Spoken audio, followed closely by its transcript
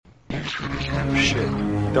Shit.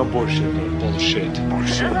 Don't bullshit. Bullshit.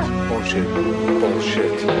 Bullshit. Bullshit.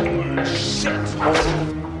 Bullshit. Shit.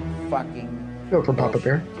 Fucking. Go for Papa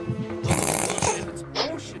Bear.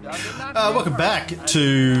 Welcome back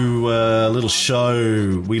to a little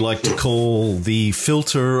show we like to call the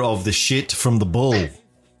filter of the shit from the bull.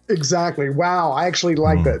 Exactly. Wow. I actually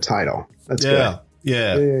like that title. That's good.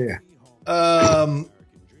 Yeah.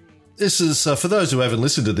 This is, for those who haven't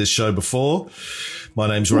listened to this show before, my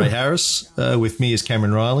name's Ray Harris. With me is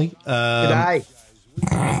Cameron Riley. G'day.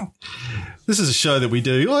 This is a show that we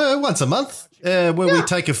do once a month where we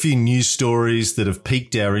take a few news stories that have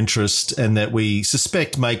piqued our interest and that we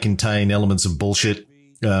suspect may contain elements of bullshit,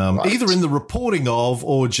 either in the reporting of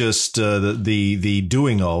or just the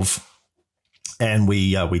doing of. And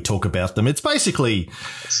we talk about them. It's basically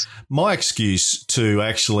my excuse to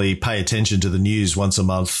actually pay attention to the news once a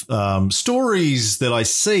month. Stories that I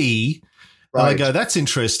see, and I go, that's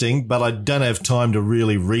interesting, but I don't have time to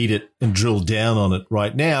really read it and drill down on it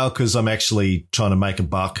right now because I'm actually trying to make a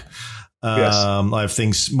buck. I have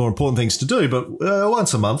more important things to do, but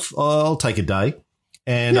once a month I'll take a day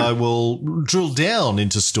and I will drill down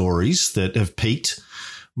into stories that have piqued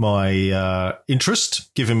my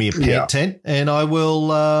interest, giving me a pant tent, and I will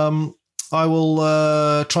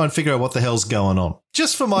try and figure out what the hell's going on,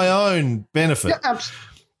 just for my own benefit. Yeah,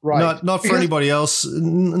 right. Not for anybody else,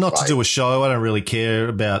 not to do a show. I don't really care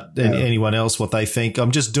about anyone else, what they think.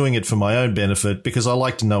 I'm just doing it for my own benefit because I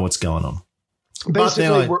like to know what's going on. But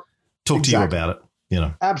then I talk to you about it. You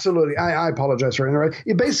know. Absolutely. I apologize for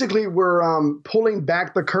interrupting. Basically, we're pulling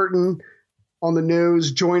back the curtain on the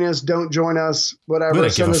news. Join us, don't join us, whatever. We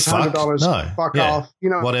don't Send give us a fuck. $100. No. Fuck off.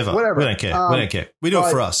 You know, whatever. We don't care. We don't care. We do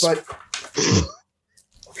it for us.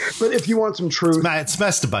 But if you want some truth, it's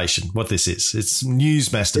masturbation. What this is, it's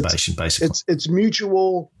news masturbation, basically. It's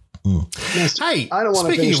mutual. Hey, I don't want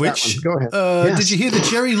to speaking finish of which, that one. Go ahead. Did you hear that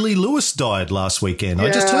Jerry Lee Lewis died last weekend?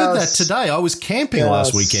 I just heard that today. I was camping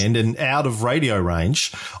last weekend and out of radio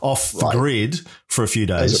range, off the grid for a few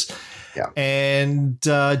days. And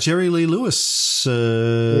Jerry Lee Lewis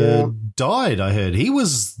died, I heard. He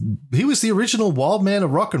was the original wild man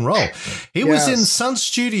of rock and roll. He was in Sun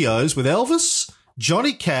Studios with Elvis,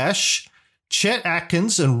 Johnny Cash, Chet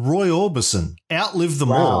Atkins, and Roy Orbison. Outlived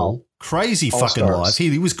them all. Crazy fucking life.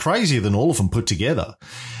 He was crazier than all of them put together.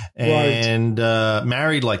 And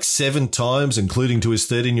married like 7 times, including to his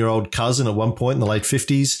 13-year-old cousin at one point in the late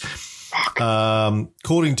 50s.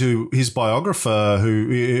 According to his biographer,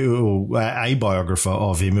 a biographer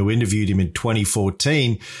of him who interviewed him in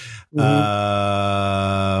 2014,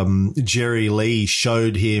 Jerry Lee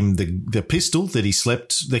showed him the pistol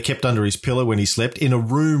that kept under his pillow when he slept in a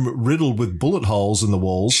room riddled with bullet holes in the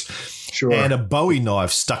walls, and a Bowie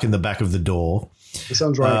knife stuck in the back of the door. That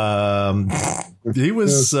sounds right. He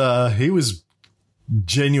was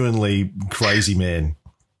genuinely crazy, man.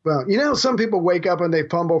 Well, you know, some people wake up and they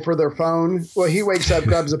fumble for their phone. Well, he wakes up,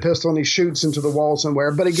 grabs a pistol, and he shoots into the wall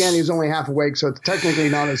somewhere. But again, he's only half awake, so it's technically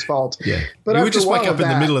not his fault. Yeah. But he would just wake up in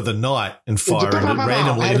the middle of the night and fire it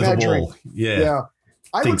randomly into the wall. Yeah.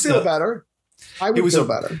 I would feel better.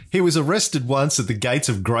 He was arrested once at the gates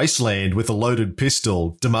of Graceland with a loaded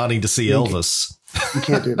pistol, demanding to see Elvis. You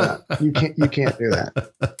can't do that. You can't do that.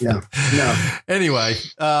 Yeah. No. Anyway,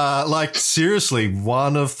 seriously,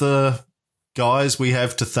 one of the guys we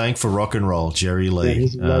have to thank for rock and roll, Jerry Lee. Yeah,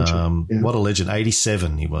 he's a legend. What a legend.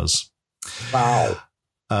 87 he was. Wow.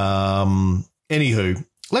 Anywho,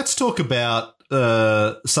 let's talk about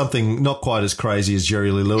something not quite as crazy as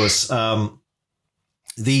Jerry Lee Lewis.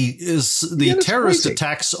 The terrorist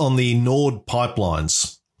attacks on the Nord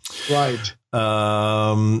pipelines. Right.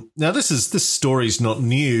 Now this story's not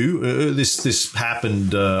new. This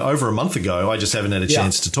happened over a month ago. I just haven't had a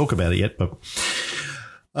chance to talk about it yet, but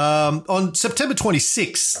on September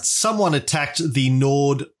 26th, someone attacked the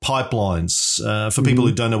Nord pipelines. For people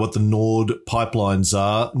who don't know what the Nord pipelines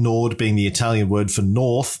are, Nord being the Italian word for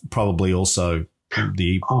north, probably also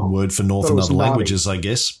the word for north in other languages, I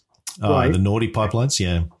guess. The Nordy pipelines,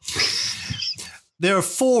 yeah. There are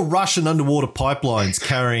 4 Russian underwater pipelines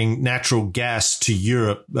carrying natural gas to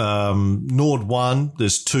Europe. Nord 1,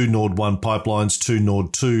 there's 2 Nord 1 pipelines, 2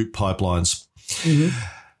 Nord 2 pipelines.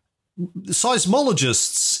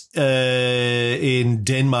 Seismologists in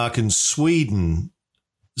Denmark and Sweden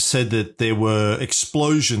said that there were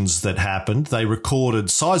explosions that happened. They recorded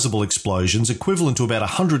sizable explosions equivalent to about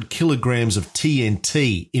 100 kilograms of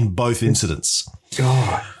TNT in both incidents.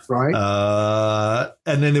 God, right?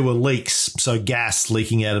 And then there were leaks, so gas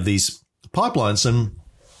leaking out of these pipelines. And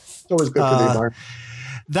it's always good for the environment.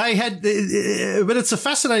 They had, but it's a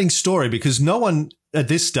fascinating story because no one at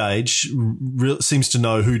this stage seems to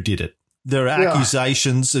know who did it. There are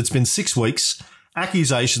accusations. It's been 6 weeks.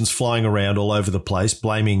 Accusations flying around all over the place,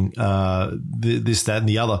 blaming this, that, and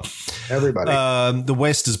the other. Everybody. The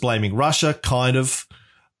West is blaming Russia, kind of.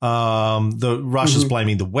 Russia's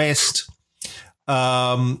blaming the West.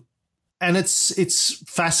 And it's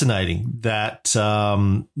fascinating that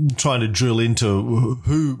trying to drill into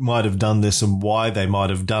who might have done this and why they might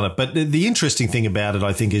have done it. But the interesting thing about it,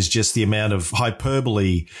 I think, is just the amount of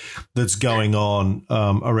hyperbole that's going on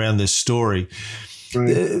around this story.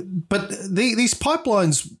 Right. But these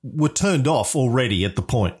pipelines were turned off already at the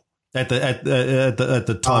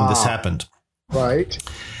time this happened. Right.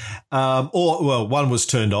 One was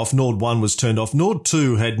turned off. Nord 1 was turned off. Nord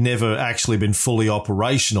 2 had never actually been fully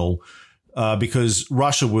operational because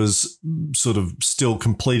Russia was sort of still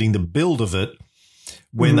completing the build of it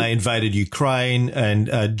when they invaded Ukraine,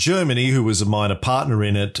 and Germany, who was a minor partner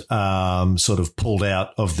in it, sort of pulled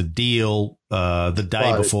out of the deal the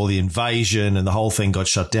day before the invasion, and the whole thing got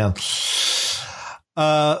shut down.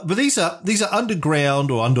 But these are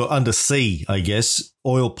underground or undersea, I guess,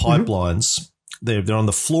 oil pipelines. They're on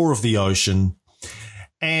the floor of the ocean,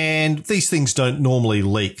 and these things don't normally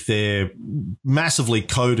leak. They're massively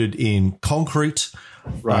coated in concrete.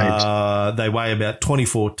 Right. They weigh about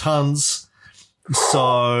 24 tons.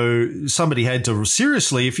 So somebody had to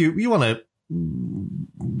seriously, if you want to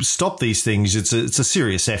stop these things, it's a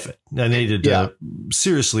serious effort. They needed to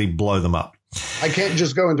seriously blow them up. I can't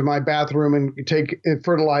just go into my bathroom and take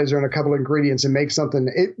fertilizer and a couple of ingredients and make something.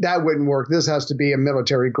 That wouldn't work. This has to be a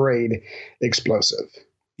military grade explosive.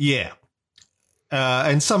 Yeah.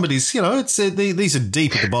 And somebody's, these are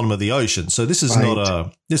deep at the bottom of the ocean. So this is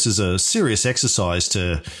this is a serious exercise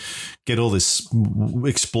to get all this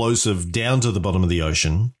explosive down to the bottom of the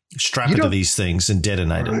ocean, strap it to these things and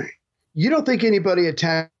detonate it. You don't think anybody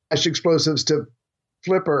attached explosives to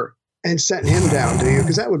Flipper and sent him down, do you?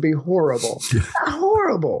 Because that would be horrible.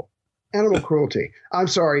 Horrible. Animal cruelty. I'm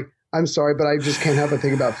sorry, but I just can't help but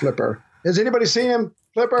think about Flipper. Has anybody seen him?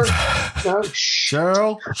 Flipper? No?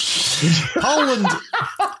 Cheryl?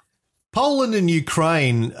 Poland and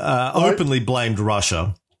Ukraine openly blamed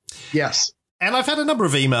Russia. Yes. And I've had a number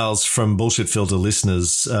of emails from Bullshit Filter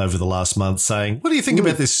listeners over the last month saying, what do you think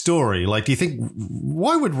about this story? Like, do you think,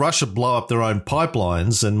 why would Russia blow up their own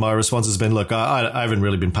pipelines? And my response has been, look, I haven't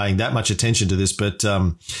really been paying that much attention to this, but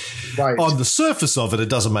on the surface of it, it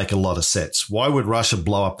doesn't make a lot of sense. Why would Russia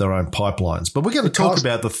blow up their own pipelines? But we're going to talk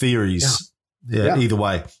about the theories either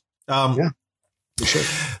way. Sure.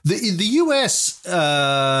 The US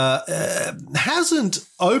hasn't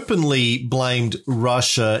openly blamed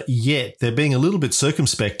Russia yet. They're being a little bit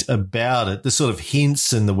circumspect about it. There's sort of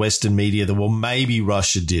hints in the Western media that, well, maybe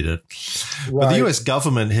Russia did it. Right. But the US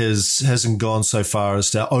government hasn't gone so far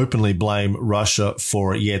as to openly blame Russia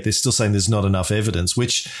for it yet. They're still saying there's not enough evidence,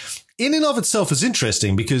 which in and of itself is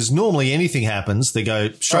interesting because normally anything happens, they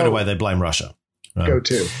go straight away, they blame Russia. Go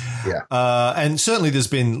to, and certainly there's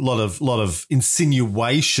been a lot of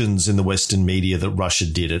insinuations in the Western media that Russia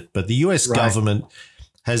did it, but the US government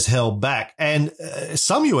has held back. And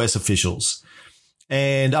some US officials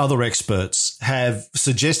and other experts have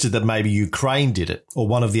suggested that maybe Ukraine did it or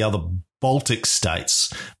one of the other Baltic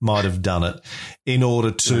states might have done it in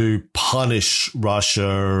order to punish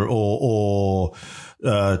Russia or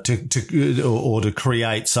to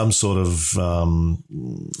create some sort of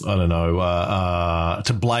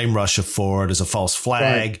to blame Russia for it as a false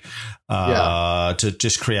flag, to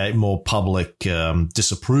just create more public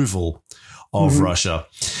disapproval of Russia.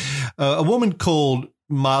 A woman called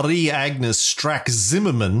Marie Agnes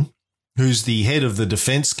Strack-Zimmermann, who's the head of the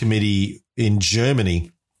Defense Committee in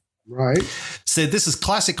Germany, said this is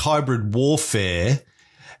classic hybrid warfare.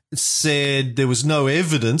 Said there was no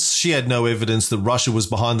evidence. She had no evidence that Russia was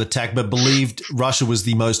behind the attack, but believed Russia was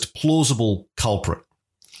the most plausible culprit.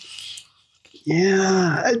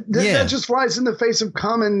 That just flies in the face of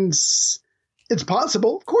commons. It's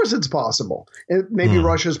possible. Of course it's possible. And maybe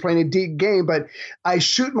Russia's playing a deep game, but I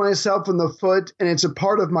shoot myself in the foot, and it's a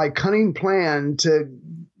part of my cunning plan to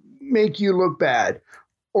make you look bad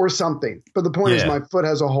or something. But the point is my foot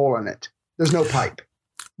has a hole in it. There's no pipe.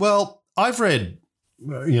 Well, I've read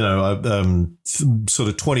sort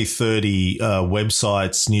of 20, 30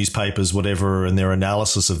 websites, newspapers, whatever, and their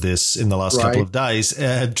analysis of this in the last couple of days,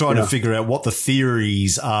 trying to figure out what the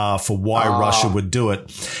theories are for why Russia would do it.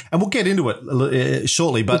 And we'll get into it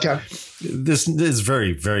shortly, but there's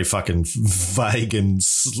very, very fucking vague and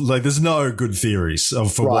like there's no good theories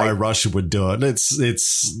for why Russia would do it.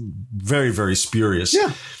 It's very, very spurious.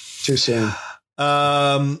 Yeah, too soon.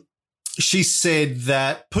 She said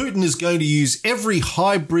that Putin is going to use every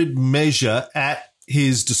hybrid measure at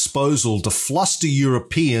his disposal to fluster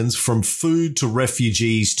Europeans from food to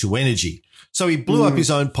refugees to energy. So he blew up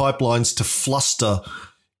his own pipelines to fluster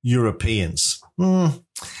Europeans.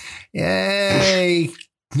 Yay. I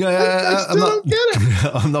still don't get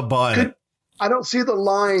it. I'm not buying it. I don't see the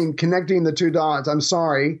line connecting the two dots. I'm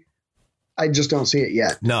sorry. I just don't see it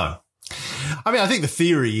yet. No. I mean, I think the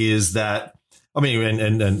theory is that, I mean,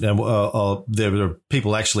 and there are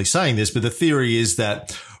people actually saying this, but the theory is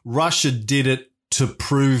that Russia did it to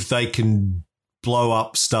prove they can blow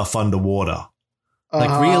up stuff underwater.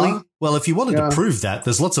 Like, really? Well, if you wanted to prove that,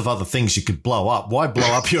 there's lots of other things you could blow up. Why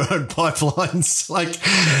blow up your own pipelines? Like,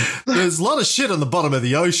 there's a lot of shit on the bottom of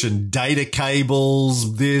the ocean. Data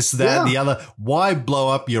cables, this, that, the other. Why blow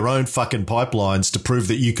up your own fucking pipelines to prove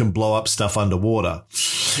that you can blow up stuff underwater?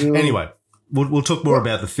 Anyway, we'll talk more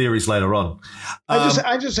about the theories later on.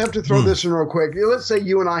 I just have to throw this in real quick. Let's say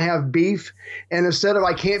you and I have beef, and instead of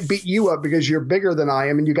I can't beat you up because you're bigger than I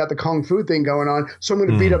am and you got the kung fu thing going on, so I'm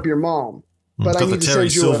going to beat up your mom. But got I need the to Terry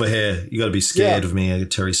send you Silver hair. You got to be scared of me. I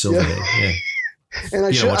get Terry Silver hair. Yeah. And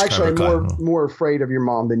I should actually more afraid of your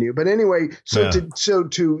mom than you. But anyway,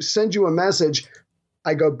 to send you a message,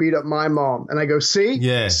 I go beat up my mom, and I go see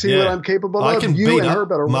what I'm capable of. I can you beat and up her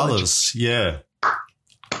better mothers. watch. Yeah.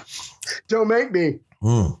 Don't make me.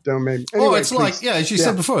 Don't make me. Anyway, it's like, as you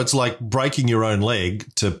said before, it's like breaking your own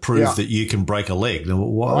leg to prove that you can break a leg.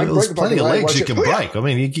 There's plenty of legs you can break. I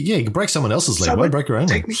mean, you can break someone else's leg. Why break your own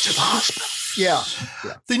leg? Take me to the hospital. Yeah.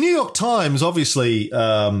 The New York Times, obviously,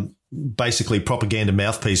 basically propaganda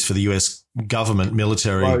mouthpiece for the U.S. government,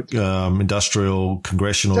 military, industrial,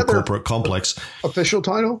 congressional, corporate complex. Official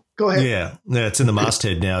title? Go ahead. Yeah, it's in the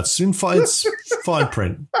masthead now. It's in fine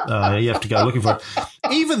print. You have to go looking for it.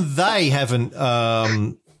 Even they haven't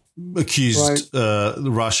accused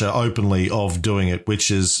Russia openly of doing it,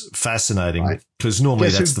 which is fascinating because normally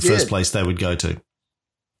that's the first place they would go to.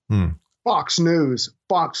 Fox News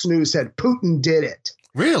said Putin did it.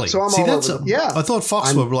 Really? So I'm all over. I thought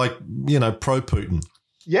Fox were like, pro Putin.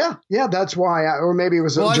 Yeah, that's why. Or maybe it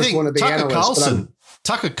was just one of the analysts.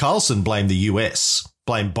 Tucker Carlson blamed the US,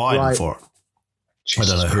 blamed Biden for it.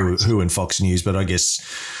 Jesus, I don't know who in Fox News, but I guess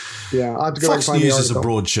I'll have to go Fox find News the is a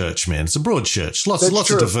broad church, man. It's a broad church. Lots of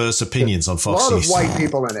diverse opinions on Fox News. A lot of white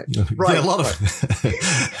people in it. Right. Yeah, a lot of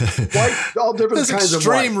white, all different kinds of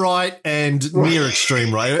white. Extreme right and near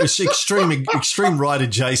extreme right. Extreme right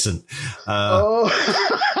adjacent.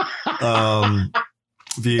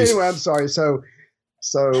 Views. Anyway, I'm sorry. So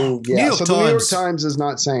the New York Times is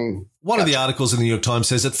not saying. One of the articles in the New York Times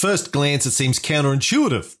says, at first glance, it seems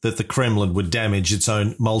counterintuitive that the Kremlin would damage its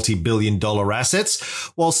own multi-billion-dollar assets.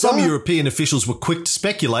 While some European officials were quick to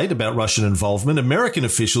speculate about Russian involvement, American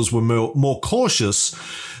officials were more cautious,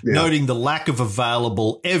 noting the lack of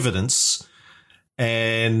available evidence,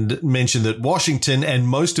 and mentioned that Washington and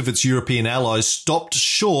most of its European allies stopped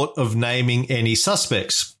short of naming any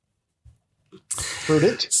suspects. Heard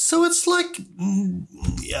it. So it's like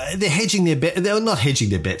they're hedging their bet. They're not hedging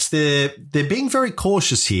their bets. They're being very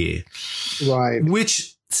cautious here, right?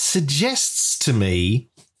 Which suggests to me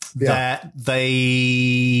that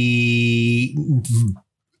they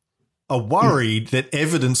are worried that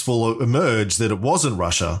evidence will emerge that it wasn't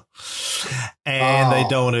Russia, and they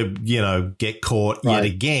don't want to, get caught yet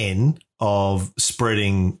again of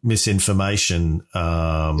spreading misinformation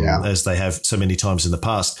as they have so many times in the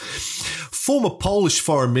past. Former Polish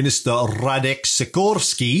Foreign Minister Radek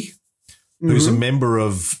Sikorski, who's a member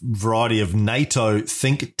of a variety of NATO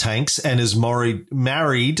think tanks and is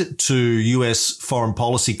married to U.S. foreign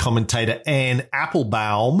policy commentator Anne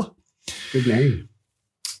Applebaum, good name,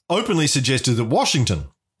 openly suggested that Washington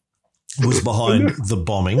was behind the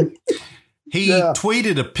bombing. He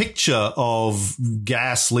tweeted a picture of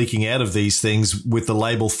gas leaking out of these things with the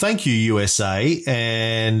label, "Thank you, USA,"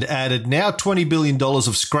 and added, now $20 billion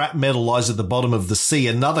of scrap metal lies at the bottom of the sea,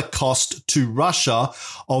 another cost to Russia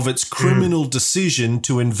of its criminal decision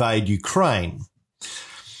to invade Ukraine.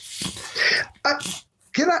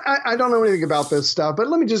 I don't know anything about this stuff, but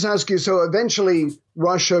let me just ask you. So eventually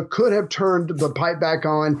Russia could have turned the pipe back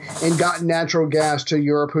on and gotten natural gas to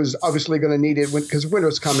Europe, who's obviously going to need it because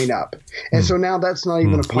winter's coming up. And so now that's not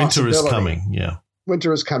even a possibility. Winter is coming, yeah.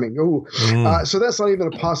 Winter is coming. Ooh. So that's not even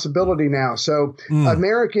a possibility now. So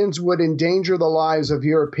Americans would endanger the lives of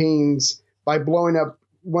Europeans by blowing up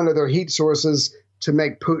one of their heat sources to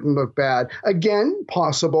make Putin look bad. Again,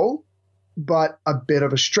 possible, but a bit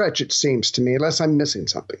of a stretch, it seems to me, unless I'm missing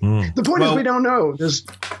something. The point is we don't know.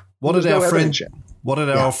 What did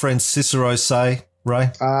our friend Cicero say,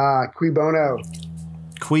 Ray? Cui Bono.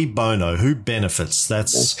 Cui Bono. Who benefits?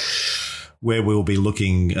 That's where we'll be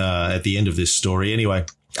looking at the end of this story. Anyway.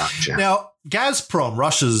 Gotcha. Now, Gazprom,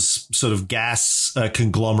 Russia's sort of gas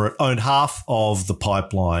conglomerate, owned half of the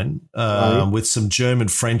pipeline with some German,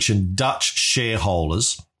 French, and Dutch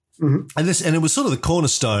shareholders. Mm-hmm. And it was sort of the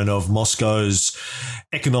cornerstone of Moscow's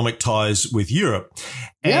economic ties with Europe.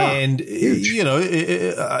 Yeah, and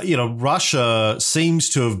Russia seems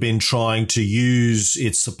to have been trying to use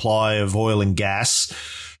its supply of oil and gas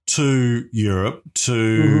to Europe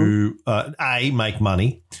to A, make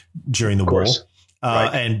money during the war,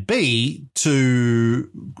 and B, to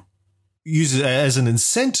use it as an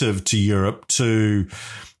incentive to Europe to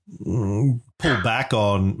pull back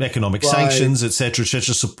on economic sanctions, et cetera,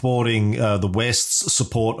 supporting the West's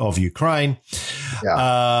support of Ukraine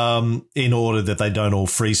in order that they don't all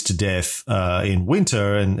freeze to death in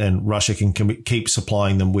winter and Russia can keep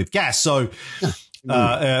supplying them with gas. So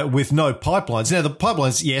with no pipelines. Now, the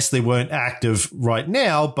pipelines, yes, they weren't active right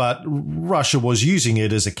now, but Russia was using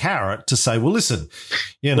it as a carrot to say, well, listen,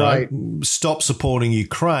 stop supporting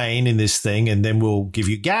Ukraine in this thing and then we'll give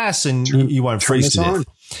you gas and you won't freeze to death.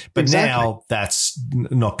 But now that's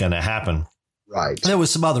not going to happen. Right. There were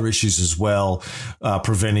some other issues as well,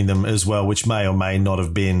 preventing them as well, which may or may not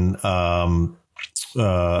have been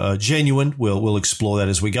genuine. We'll explore that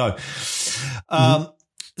as we go.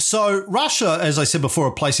 So Russia, as I said before,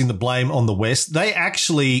 are placing the blame on the West. They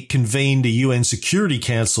actually convened a UN Security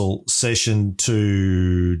Council session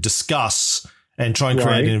to discuss and try and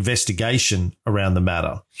create an investigation around the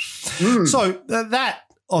matter. So that,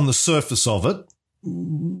 on the surface of it,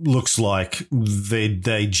 looks like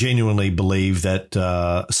they genuinely believe that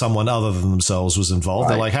someone other than themselves was involved.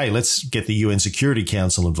 They're like, hey, let's get the UN Security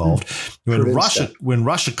Council involved. When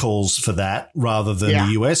Russia calls for that rather than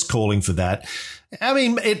the US calling for that, I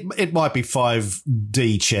mean, it might be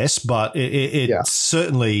 5D chess, but it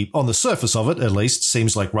certainly, on the surface of it at least,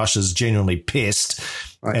 seems like Russia's genuinely pissed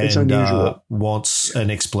and wants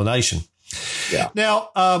an explanation. Yeah. Now,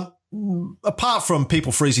 apart from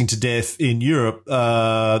people freezing to death in Europe,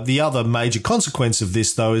 the other major consequence of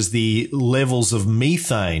this, though, is the levels of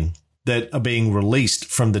methane that are being released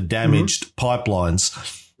from the damaged pipelines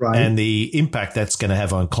and the impact that's going to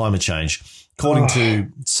have on climate change. According to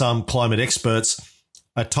some climate experts,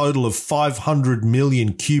 a total of 500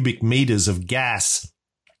 million cubic meters of gas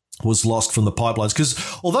was lost from the pipelines.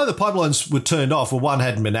 Because although the pipelines were turned off, well, one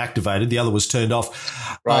hadn't been activated, the other was turned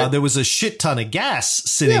off, there was a shit ton of gas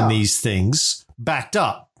sitting in these things backed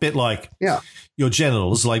up, a bit like your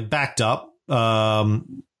genitals, like backed up,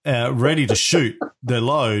 ready to shoot their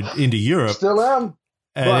load into Europe. Still am.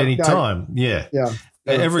 At any time. Yeah.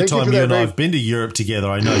 Every time you and I have been to Europe together,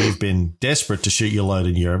 I know you've been desperate to shoot your load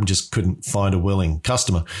in Europe and just couldn't find a willing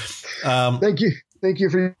customer. Thank you. Thank you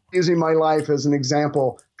for using my life as an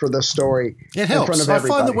example for this story. It helps. In front of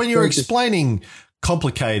everybody. I find that when you're explaining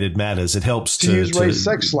complicated matters, it helps to use Ray's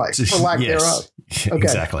sex life, for lack thereof. Okay.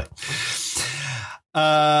 Exactly.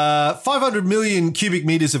 500 million cubic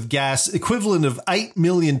meters of gas, equivalent of 8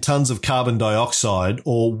 million tons of carbon dioxide,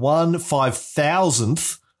 or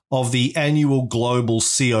 1/5000th of the annual global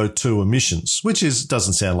CO2 emissions, which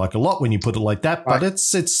doesn't sound like a lot when you put it like that, but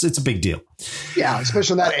it's a big deal. Yeah,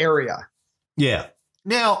 especially in that area. Yeah.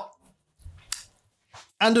 Now,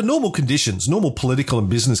 under normal conditions, normal political and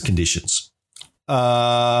business conditions,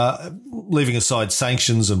 leaving aside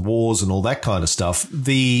sanctions and wars and all that kind of stuff,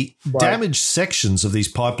 the damaged sections of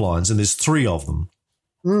these pipelines, and there's 3 of them,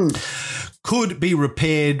 could be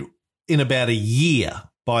repaired in about a year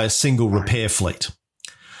by a single repair fleet.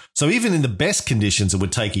 So even in the best conditions, it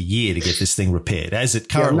would take a year to get this thing repaired. As it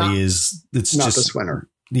currently is, it's not just this winter.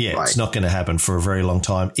 Yeah, it's not going to happen for a very long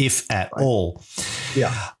time, if at all.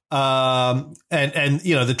 Yeah. And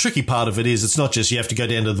the tricky part of it is it's not just you have to go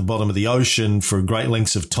down to the bottom of the ocean for great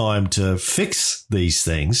lengths of time to fix these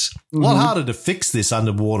things. A lot harder to fix this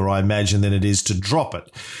underwater, I imagine, than it is to drop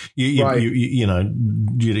it. You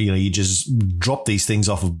just drop these things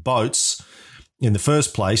off of boats. In the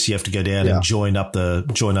first place, you have to go down and join up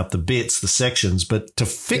the bits, the sections. But to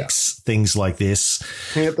fix things like this,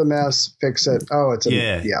 clean up the mess, fix it. Oh, it's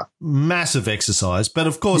massive exercise. But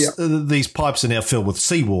of course, these pipes are now filled with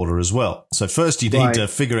seawater as well. So first, you need to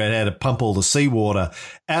figure out how to pump all the seawater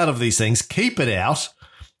out of these things, keep it out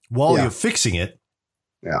while you're fixing it.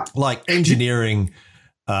 Yeah, like engineering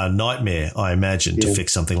nightmare, I imagine, to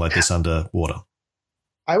fix something like this underwater.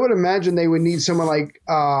 I would imagine they would need someone like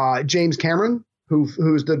James Cameron,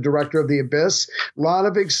 who's the director of The Abyss. A lot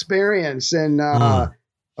of experience and that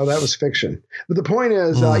was fiction. But the point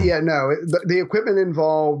is, the equipment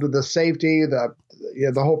involved, the safety,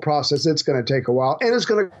 the whole process, it's going to take a while, and it's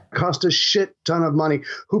going to cost a shit ton of money.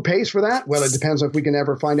 Who pays for that? Well, it depends if we can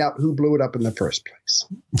ever find out who blew it up in the first place.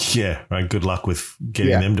 Yeah, right. Good luck with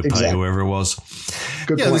getting them to pay whoever it was.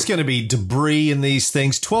 Good point. There's going to be debris in these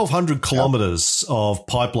things. 1,200 kilometers of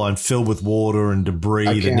pipeline filled with water and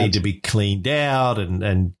debris that need to be cleaned out,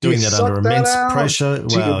 and doing that under immense pressure.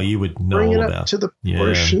 Well, you would know all about to the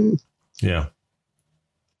portion. Yeah.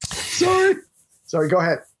 Sorry. Go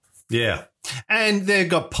ahead. Yeah. And they've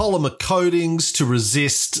got polymer coatings to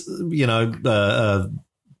resist,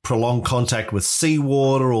 prolonged contact with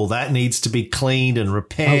seawater. All that needs to be cleaned and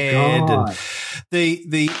repaired. Oh, and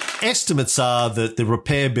the estimates are that the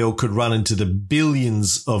repair bill could run into the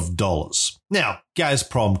billions of dollars. Now,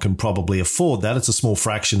 Gazprom can probably afford that. It's a small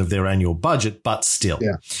fraction of their annual budget, but still.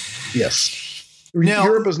 Yeah. Yes. Now,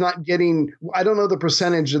 Europe is not getting, I don't know the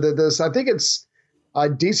percentage of this. I think it's a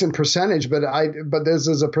decent percentage, but this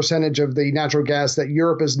is a percentage of the natural gas that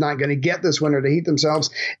Europe is not going to get this winter to heat themselves.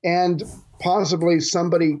 And possibly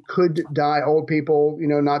somebody could die, old people,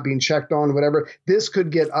 not being checked on, whatever. This could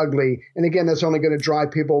get ugly. And again, that's only going to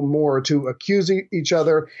drive people more to accuse each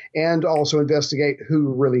other and also investigate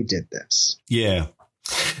who really did this. Yeah.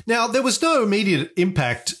 Now, there was no immediate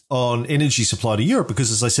impact on energy supply to Europe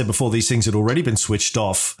because, as I said before, these things had already been switched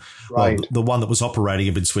off. Right. Well, the one that was operating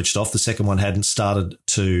had been switched off. The second one hadn't started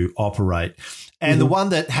to operate. And the one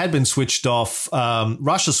that had been switched off,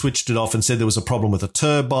 Russia switched it off and said there was a problem with a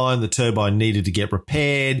turbine. The turbine needed to get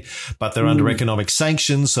repaired, but they're under economic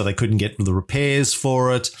sanctions, so they couldn't get the repairs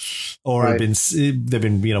for it. Or they've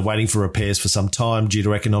been waiting for repairs for some time due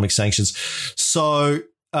to economic sanctions. So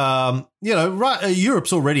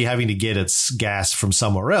Europe's already having to get its gas from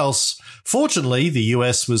somewhere else. Fortunately, the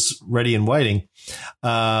US was ready and waiting.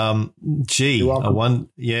 Yeah.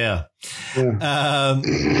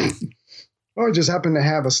 I just happen to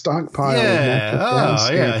have a stockpile.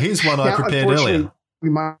 Yeah. Here's one I prepared earlier. We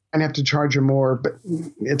might have to charge you more, but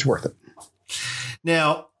it's worth it.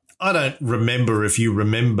 Now, I don't remember if you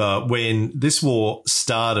remember when this war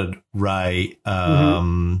started, Ray.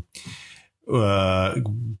 When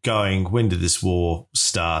did this war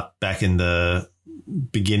start? Back in the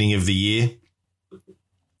beginning of the year,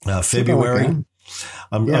 February.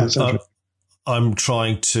 I'm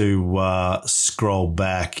trying to scroll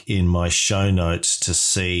back in my show notes to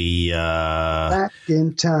see back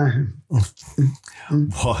in time.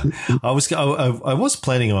 I was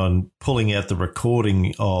planning on pulling out the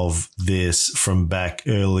recording of this from back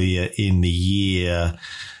earlier in the year,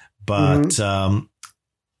 but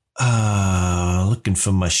looking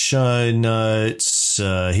for my show notes.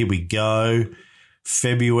 Here we go.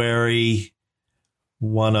 February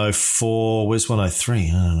 104. Where's 103?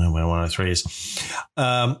 I don't know where 103 is.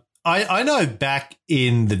 I know back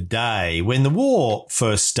in the day when the war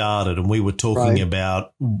first started and we were talking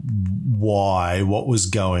about what was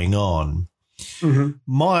going on,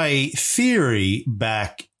 my theory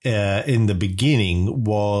back in the beginning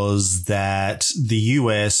was that the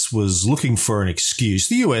US was looking for an excuse.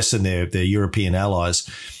 The US and their European allies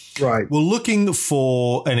were looking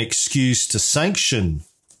for an excuse to sanction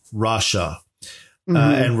Russia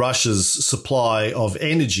and Russia's supply of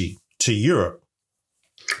energy to Europe,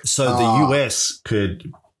 so the US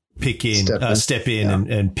could step in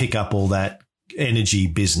and pick up all that energy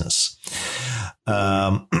business.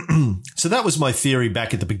 So that was my theory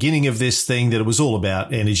back at the beginning of this thing, that it was all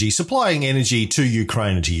about energy, supplying energy to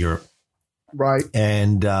Ukraine and to Europe. Right.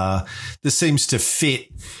 And this seems to fit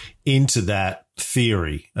into that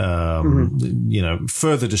theory,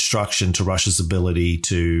 further destruction to Russia's ability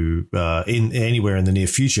to, in anywhere in the near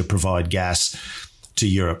future, provide gas to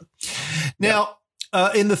Europe. Now,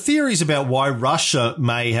 in the theories about why Russia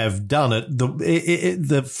may have done it,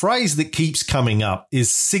 the phrase that keeps coming up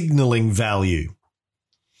is signaling value.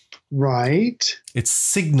 Right. It's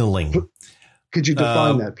signaling. Could you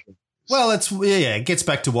define that, please? Well, it gets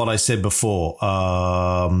back to what I said before.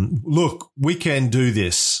 Look, we can do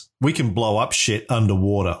this. We can blow up shit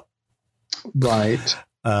underwater. Right.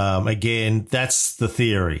 Again, that's the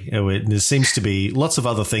theory. There seems to be lots of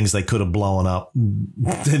other things they could have blown up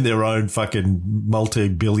in their own fucking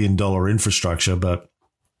multi-billion-dollar infrastructure, but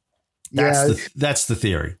that's the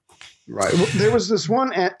theory. Right. Well, there was this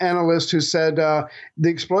one analyst who said the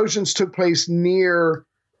explosions took place near,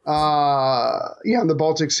 in the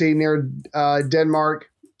Baltic Sea, near Denmark,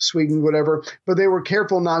 Sweden, whatever, but they were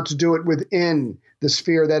careful not to do it within the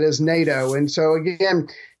sphere that is NATO. And so, again,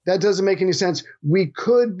 that doesn't make any sense. We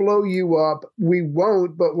could blow you up. We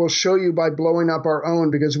won't, but we'll show you by blowing up our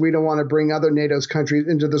own because we don't want to bring other NATO's countries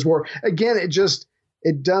into this war. Again, it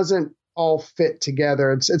doesn't all fit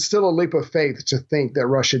together. It's still a leap of faith to think that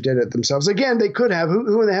Russia did it themselves. Again, they could have.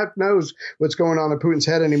 Who in the heck knows what's going on in Putin's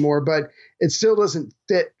head anymore? But it still doesn't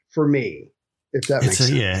fit for me, if that makes sense.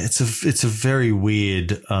 Yeah, it's a very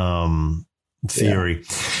weird theory.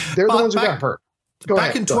 Yeah. They're the ones who got hurt.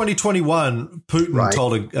 Back in 2021, Putin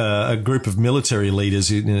told a group of military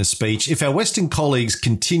leaders in a speech, if our Western colleagues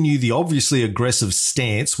continue the obviously aggressive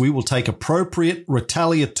stance, we will take appropriate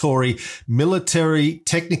retaliatory military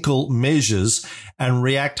technical measures and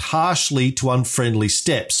react harshly to unfriendly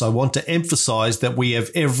steps. I want to emphasize that we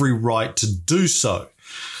have every right to do so.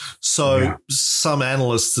 So some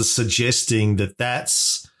analysts are suggesting that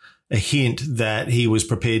that's a hint that he was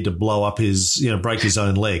prepared to blow up break his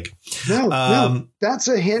own leg. No, that's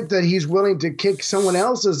a hint that he's willing to kick someone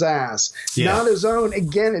else's ass, not his own.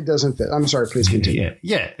 Again, it doesn't fit. I'm sorry, please continue.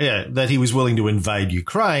 Yeah, that he was willing to invade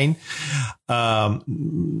Ukraine. I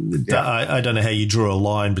don't know how you draw a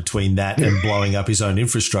line between that and blowing up his own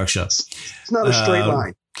infrastructure. It's not a straight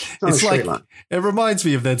line. It's not a straight line. It reminds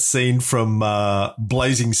me of that scene from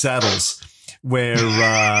Blazing Saddles where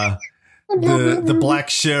the black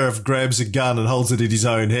sheriff grabs a gun and holds it in his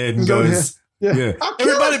own head and goes,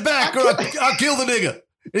 everybody back or I'll kill the nigger.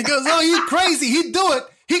 And he goes, oh, you crazy. He'd do it.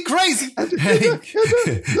 He crazy. And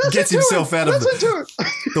he gets himself out of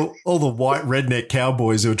all the white redneck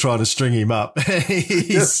cowboys who are trying to string him up.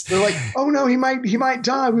 They're like, oh no, he might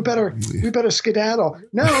die. We better skedaddle.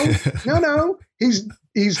 No.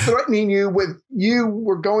 He's threatening you with you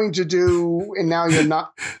were going to do, and now you're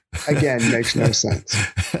not. Again, makes no sense.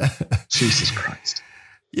 Jesus Christ.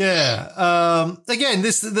 Yeah. Again,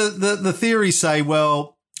 the theories say,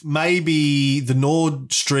 well, maybe the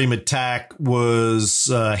Nord Stream attack was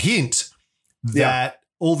a hint that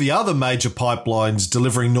all the other major pipelines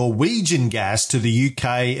delivering Norwegian gas to the UK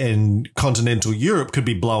and continental Europe could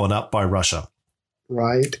be blown up by Russia.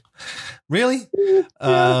 Right. Really?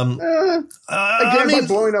 By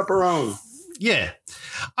blowing up our own. Yeah.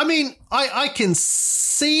 I mean, I can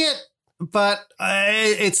see it, but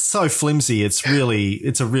it's so flimsy. It's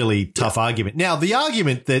a really tough argument. Now, the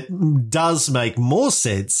argument that does make more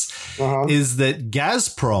sense is that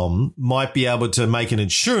Gazprom might be able to make an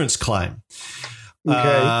insurance claim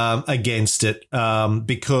against it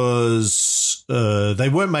because they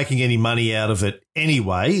weren't making any money out of it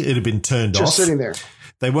anyway. It had been turned off. Just sitting there.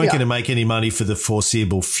 They weren't going to make any money for the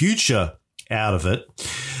foreseeable future out of it.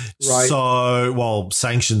 Right. So while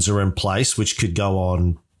sanctions are in place, which could go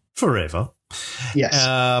on forever. Yes.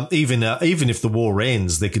 Even if the war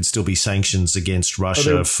ends, there could still be sanctions against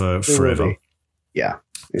Russia for forever. Yeah.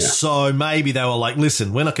 So maybe they were like,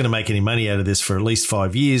 listen, we're not going to make any money out of this for at least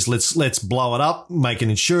 5 years. Let's blow it up, make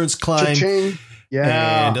an insurance claim. Cha-ching.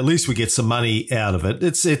 Yeah. And at least we get some money out of it.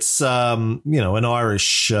 It's an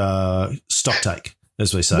Irish stock take,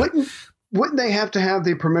 as we say. Wouldn't they have to have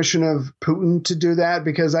the permission of Putin to do that?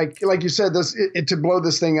 Because like you said, to blow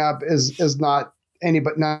this thing up is not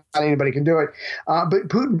anybody can do it. But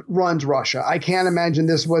Putin runs Russia. I can't imagine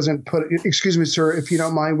this wasn't put. Excuse me, sir, if you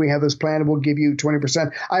don't mind, we have this plan and we'll give you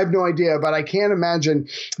 20%. I have no idea, but I can't imagine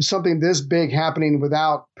something this big happening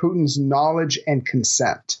without Putin's knowledge and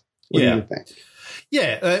consent. What do you think?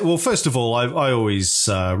 Yeah, well, first of all, I always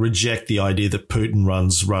reject the idea that Putin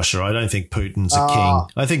runs Russia. I don't think Putin's a king.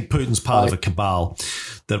 I think Putin's part of a cabal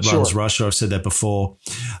that runs Russia. I've said that before.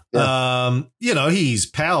 Yeah. He's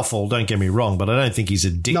powerful, don't get me wrong, but I don't think he's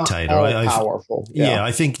a dictator. Not powerful. Yeah,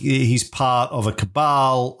 I think he's part of a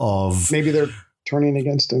cabal of... Maybe they're turning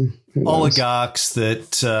against him. Oligarchs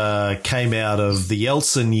that came out of the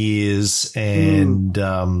Yeltsin years and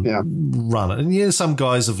run it. And some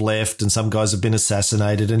guys have left and some guys have been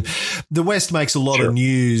assassinated. And the West makes a lot of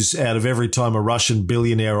news out of every time a Russian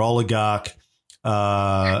billionaire oligarch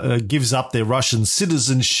gives up their Russian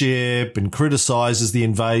citizenship and criticizes the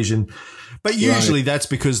invasion. But usually that's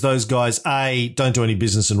because those guys, A, don't do any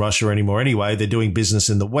business in Russia anymore anyway. They're doing business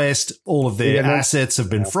in the West. All of their assets have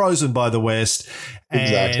been frozen by the West.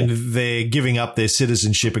 And they're giving up their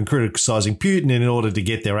citizenship and criticizing Putin in order to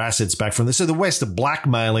get their assets back from them. So the West are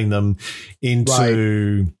blackmailing them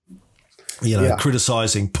into,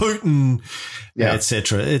 criticizing Putin, et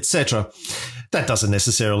cetera, et cetera. That doesn't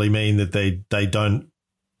necessarily mean that they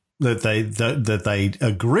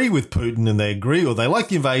agree with Putin and they agree or they like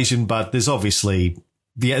the invasion, but there's obviously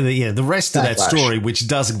the rest of that story, which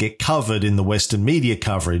doesn't get covered in the Western media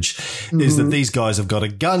coverage, is that these guys have got a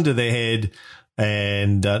gun to their head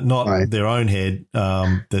and not their own head.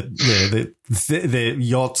 Their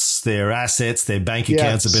yachts, their assets, their bank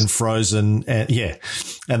accounts have been frozen, and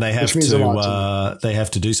they have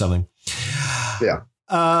to do something. Yeah.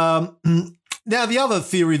 Now, the other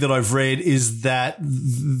theory that I've read is that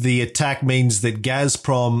the attack means that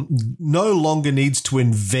Gazprom no longer needs to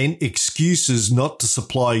invent excuses not to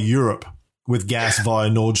supply Europe with gas via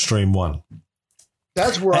Nord Stream 1.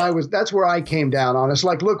 That's where I came down on. It's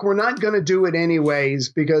like, look, we're not going to do it anyways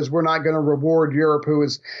because we're not going to reward Europe, who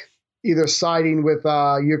is either siding with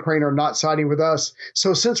Ukraine or not siding with us.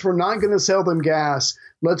 So since we're not going to sell them gas,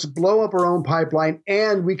 let's blow up our own pipeline,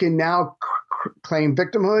 and we can now claim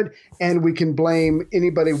victimhood, and we can blame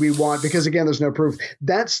anybody we want because, again, there's no proof.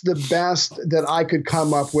 That's the best that I could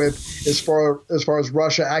come up with as far as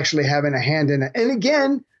Russia actually having a hand in it. And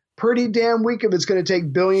again, pretty damn weak if it's going to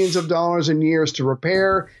take billions of dollars and years to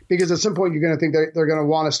repair, because at some point you're going to think they're going to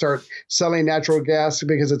want to start selling natural gas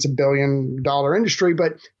because it's $1 billion industry.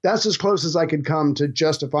 But that's as close as I could come to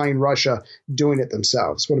justifying Russia doing it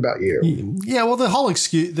themselves. What about you? Yeah, well, the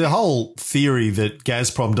whole theory that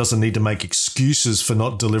Gazprom doesn't need to make excuses for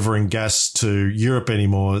not delivering gas to Europe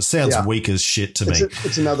anymore sounds weak as shit to me.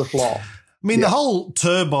 It's another flaw. I mean, the whole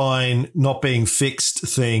turbine not being fixed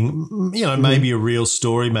thing, may be a real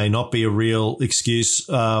story, may not be a real excuse.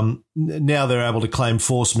 Now they're able to claim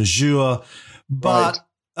force majeure, but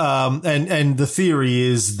and the theory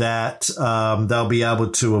is that they'll be able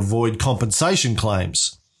to avoid compensation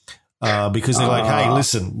claims because they're like, hey,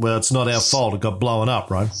 listen, well, it's not our fault. It got blown up,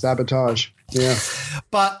 right? Sabotage. Yeah.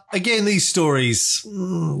 But again, these stories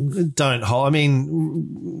don't hold. I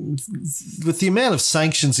mean, with the amount of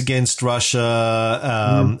sanctions against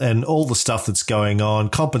Russia and all the stuff that's going on,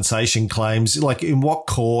 compensation claims, like in what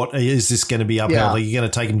court is this going to be upheld? Yeah. Are you going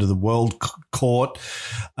to take them to the World Court?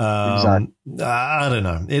 Exactly. I don't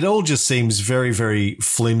know. It all just seems very, very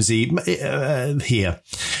flimsy here.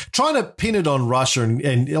 Trying to pin it on Russia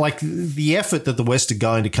and like the effort that the West are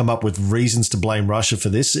going to come up with reasons to blame Russia for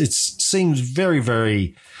this, it seems very,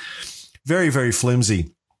 very, very, very flimsy.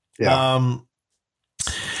 Yeah.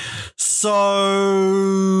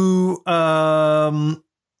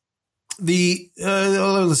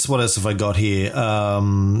 What else have I got here?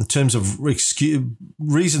 In terms of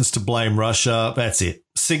reasons to blame Russia, that's it.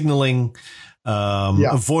 Signaling,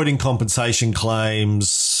 avoiding compensation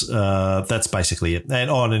claims. That's basically it. And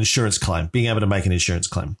an insurance claim, being able to make an insurance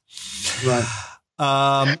claim. Right.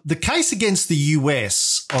 The case against the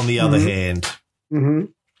US, on the other hand,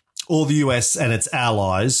 or the US and its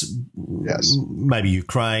allies, maybe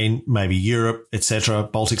Ukraine, maybe Europe, etc.,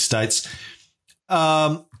 Baltic states,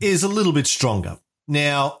 is a little bit stronger.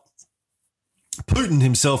 Now, Putin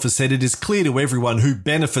himself has said it is clear to everyone who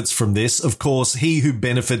benefits from this. Of course, he who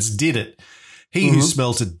benefits did it. He who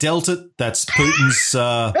smelt it dealt it. That's Putin's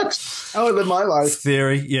That's how I live my life.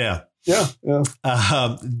 theory. Yeah. Yeah.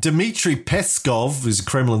 Dmitry Peskov, who's a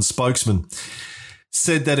Kremlin spokesman,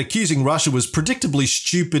 said that accusing Russia was predictably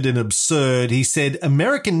stupid and absurd. He said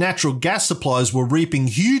American natural gas suppliers were reaping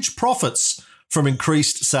huge profits from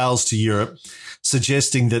increased sales to Europe,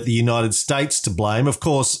 suggesting that the United States to blame. Of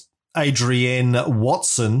course, Adrienne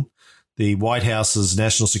Watson, the White House's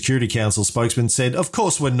National Security Council spokesman, said, of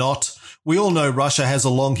course we're not. We all know Russia has a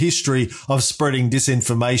long history of spreading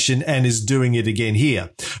disinformation and is doing it again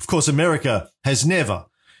here. Of course, America has never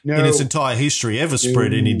in its entire history ever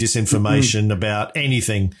spread any disinformation about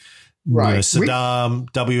anything. Right. Saddam,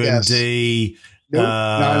 WMD,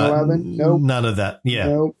 9/11, none of that. Yeah.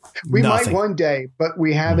 Nope. We Nothing. might one day, but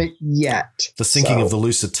we haven't yet. The sinking of the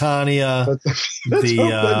Lusitania,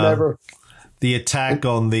 the attack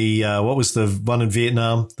on the, what was the one in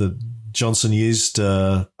Vietnam that Johnson used?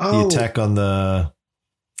 The attack on the...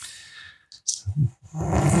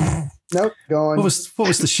 Nope, going. What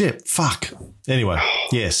was the ship? Fuck. Anyway,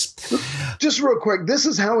 yes. Just real quick, this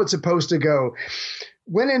is how it's supposed to go.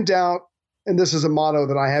 When in doubt, and this is a motto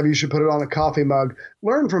that I have, you should put it on a coffee mug,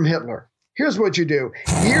 learn from Hitler. Here's what you do.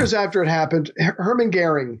 Years after it happened, Hermann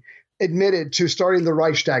Goering admitted to starting the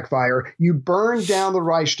Reichstag fire. You burn down the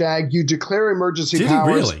Reichstag, you declare emergency powers.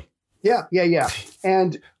 Did he really? Yeah.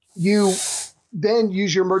 And you then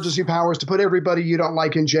use your emergency powers to put everybody you don't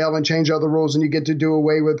like in jail and change other rules, and you get to do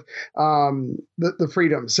away with the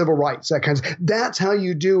freedom, civil rights, that kind of. That's how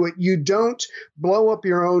you do it. You don't blow up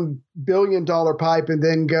your own $1 billion pipe and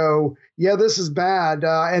then go, yeah, this is bad,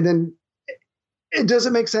 and then it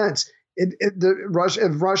doesn't make sense. If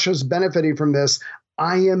Russia's benefiting from this,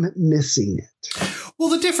 I am missing it. Well,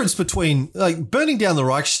 the difference between like burning down the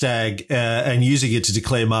Reichstag and using it to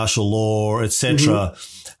declare martial law, etc.,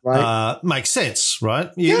 makes sense, right?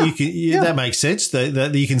 That makes sense.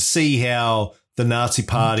 That you can see how the Nazi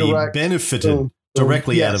Party benefited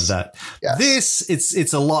directly out of that. Yes. This,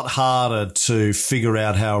 it's a lot harder to figure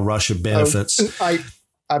out how Russia benefits.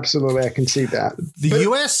 Absolutely, I can see that. The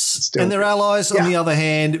US and their allies, on the other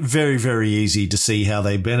hand, very, very easy to see how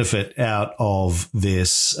they benefit out of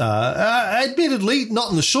this. Admittedly, not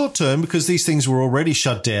in the short term, because these things were already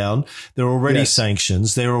shut down. There are already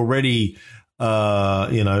sanctions. They're already,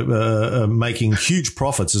 making huge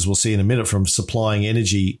profits, as we'll see in a minute, from supplying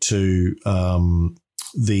energy to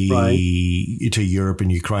to Europe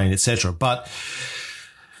and Ukraine, etc. But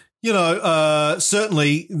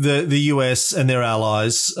certainly the US and their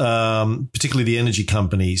allies, particularly the energy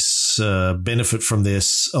companies, benefit from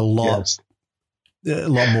this a lot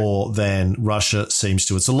more than Russia seems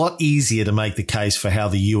to. It's a lot easier to make the case for how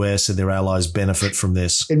the US and their allies benefit from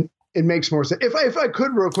this. It makes more sense. If I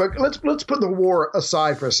could real quick, let's put the war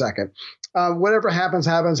aside for a second. Whatever happens,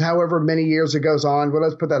 however many years it goes on, but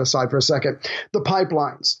let's put that aside for a second. The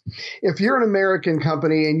pipelines. If you're an American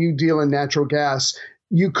company and you deal in natural gas,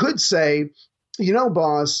 you could say,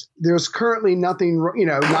 boss, there's currently nothing,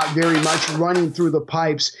 not very much running through the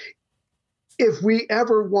pipes. If we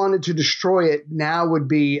ever wanted to destroy it, now would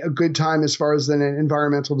be a good time as far as an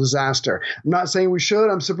environmental disaster. I'm not saying we should.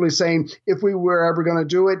 I'm simply saying if we were ever going to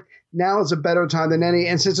do it, now is a better time than any.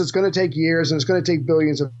 And since it's going to take years and it's going to take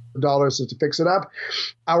billions of dollars to fix it up,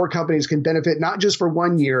 our companies can benefit not just for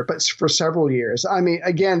 1 year, but for several years. I mean,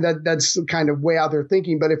 again, that's kind of way out there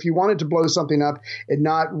thinking. But if you wanted to blow something up and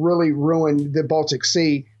not really ruin the Baltic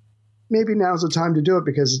Sea, maybe now's the time to do it,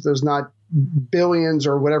 because there's not billions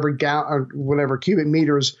or whatever cubic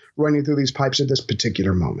meters running through these pipes at this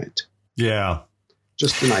particular moment. Yeah.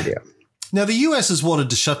 Just an idea. Now, the US has wanted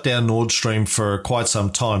to shut down Nord Stream for quite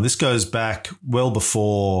some time. This goes back well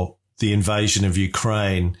before the invasion of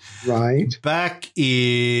Ukraine. Right. Back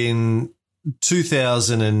in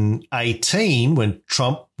 2018, when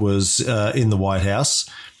Trump was in the White House,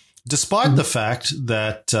 despite the fact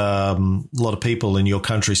that a lot of people in your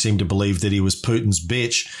country seem to believe that he was Putin's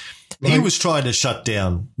bitch, he was trying to shut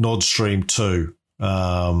down Nord Stream 2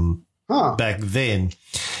 back then.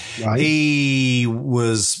 Right. He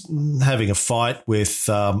was having a fight with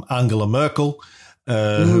Angela Merkel,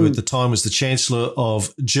 who at the time was the Chancellor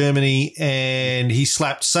of Germany, and he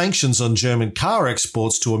slapped sanctions on German car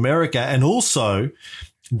exports to America and also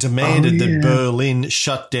demanded that Berlin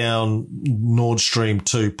shut down Nord Stream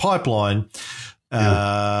 2 pipeline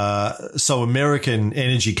so American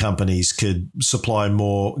energy companies could supply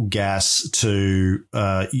more gas to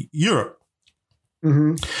Europe.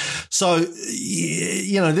 Mm-hmm. So,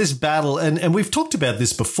 this battle, and we've talked about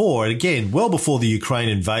this before, and again, well before the Ukraine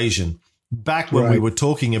invasion, back when we were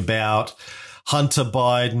talking about Hunter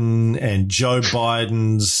Biden and Joe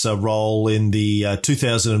Biden's role in the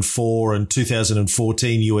 2004 and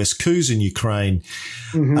 2014 U.S. coups in Ukraine.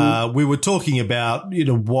 Mm-hmm. We were talking about,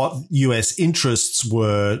 what U.S. interests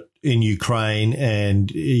were in Ukraine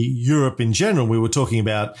and Europe in general. We were talking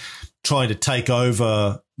about trying to take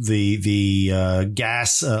over the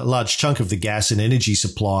gas, a large chunk of the gas and energy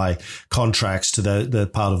supply contracts to the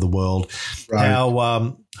part of the world. Right.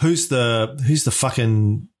 How who's the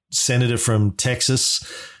fucking senator from Texas?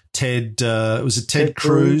 Ted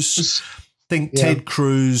Cruz? I think Ted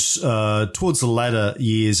Cruz, towards the latter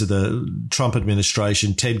years of the Trump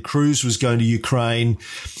administration, Ted Cruz was going to Ukraine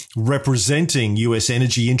representing U.S.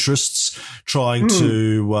 energy interests, trying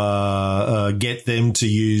to get them to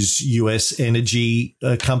use U.S. energy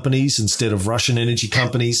companies instead of Russian energy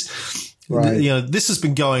companies. Right. This has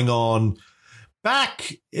been going on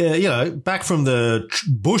back from the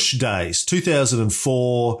Bush days,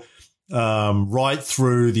 2004, right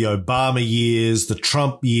through the Obama years, the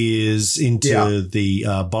Trump years, into the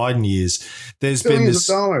Biden years. There's billions been this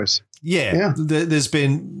of dollars. There's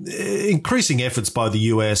been increasing efforts by the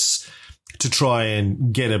US to try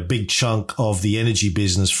and get a big chunk of the energy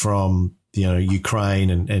business from Ukraine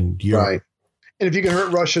and Europe. Right. And if you can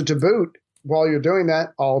hurt Russia to boot while you're doing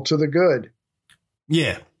that, all to the good.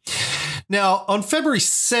 Yeah. Now, on February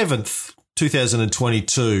 7th,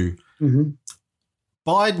 2022,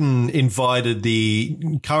 Biden invited the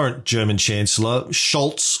current German Chancellor,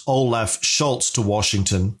 Olaf Scholz, to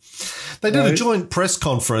Washington. They did a joint press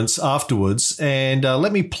conference afterwards, and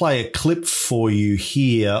let me play a clip for you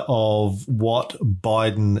here of what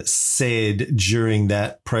Biden said during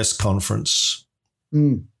that press conference.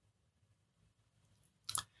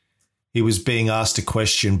 He was being asked a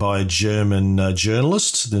question by a German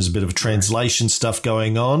journalist. There's a bit of translation stuff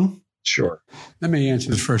going on. Sure. Let me answer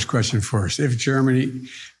the first question first. If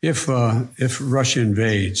Russia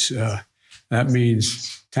invades, that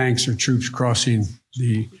means tanks or troops crossing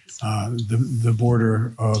the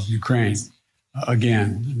border of Ukraine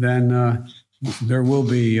again. Then there will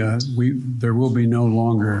be no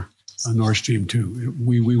longer a Nord Stream 2.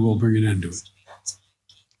 We will bring an end to it.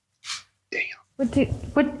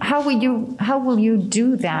 How will you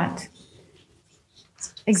do that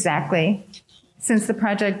exactly, since the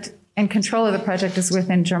project and control of the project is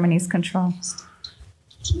within Germany's control?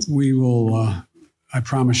 We will, I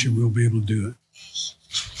promise you, we'll be able to do it.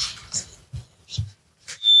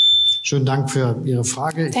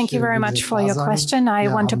 Thank you very much for your question. I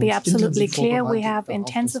want to be absolutely clear. We have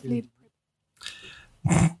intensively...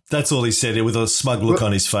 That's all he said with a smug look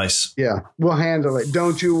on his face. Yeah, we'll handle it.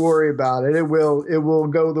 Don't you worry about it. It will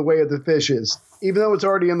go the way of the fishes. Even though it's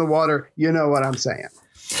already in the water, you know what I'm saying.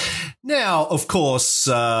 Now, of course,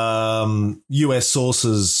 U.S.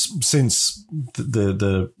 sources, since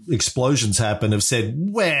the explosions happened, have said,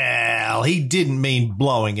 well, he didn't mean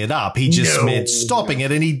blowing it up. He just meant stopping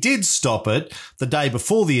it. And he did stop it the day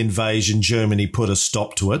before the invasion. Germany put a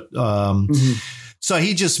stop to it. So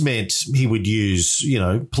he just meant he would use,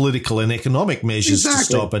 political and economic measures to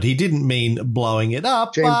stop it. He didn't mean blowing it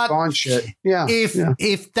up. James Bond shit. Yeah.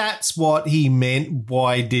 If that's what he meant,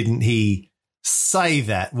 why didn't he say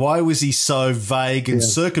that? Why was he so vague and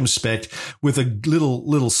circumspect with a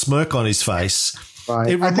little smirk on his face?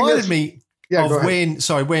 Right. It reminded me of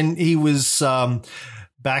when he was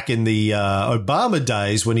back in the Obama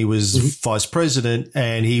days, when he was vice president,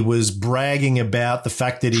 and he was bragging about the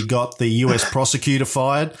fact that he got the U.S. prosecutor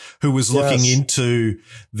fired, who was looking into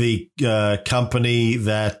the company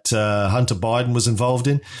that Hunter Biden was involved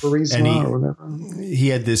in. And he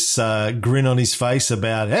had this grin on his face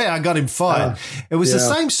about, hey, I got him fired. It was the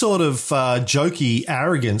same sort of jokey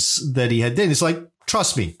arrogance that he had then. It's like,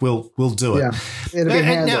 trust me, we'll do it. Yeah, it'll be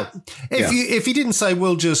handled. Now, if you didn't say,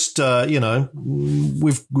 we'll just,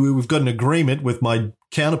 we've got an agreement with my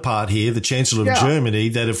counterpart here, the Chancellor of Germany,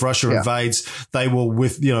 that if Russia invades, they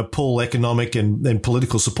will pull economic and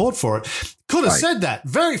political support for it. Could have said that.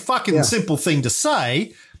 Very fucking simple thing to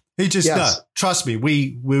say. He just, no, trust me,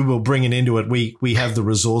 we will bring an end to it. We have the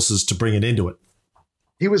resources to bring an end to it.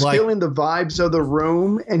 He was feeling the vibes of the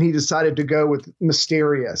room, and he decided to go with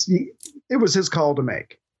mysterious. It was his call to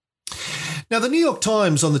make. Now, the New York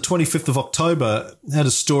Times on the 25th of October had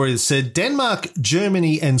a story that said Denmark,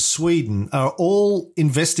 Germany and Sweden are all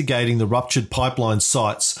investigating the ruptured pipeline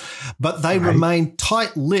sites, but they remain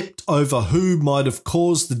tight-lipped over who might have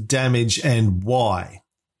caused the damage and why.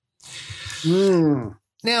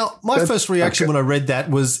 Now, my first reaction when I read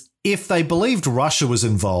that was, if they believed Russia was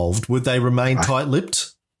involved, would they remain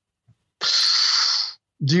tight-lipped?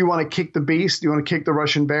 Do you want to kick the beast? Do you want to kick the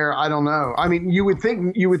Russian bear? I don't know. I mean, you would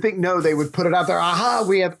think no, they would put it out there. Aha,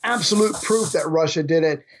 we have absolute proof that Russia did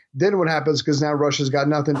it. Then what happens? Because now Russia's got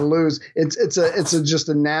nothing to lose. It's just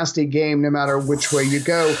a nasty game, no matter which way you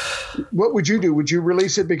go. What would you do? Would you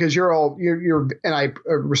release it? Because you're and I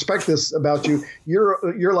respect this about you.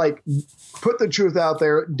 You're like, put the truth out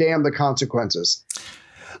there. Damn the consequences.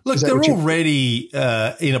 Look, they're already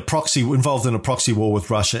involved in a proxy war with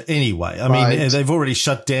Russia anyway. I mean, they've already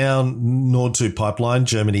shut down Nord 2 pipeline,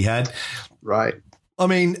 Germany had. Right. I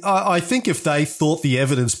mean, I think if they thought the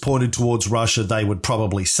evidence pointed towards Russia, they would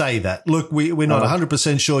probably say that. Look, we're not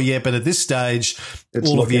 100% sure yet, but at this stage,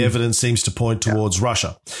 of the evidence seems to point towards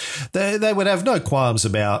Russia. They would have no qualms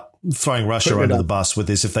about throwing Russia under the bus with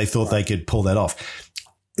this if they thought they could pull that off.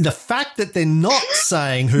 The fact that they're not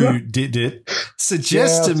saying who did it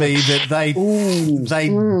suggests to me that they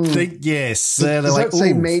think, yes. Does that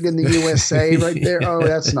say made in the USA right there? Oh,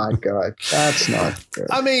 that's not good. That's not good.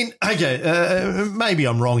 I mean, okay, maybe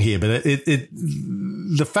I'm wrong here, but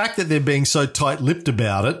the fact that they're being so tight-lipped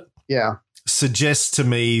about it suggests to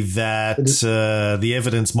me that the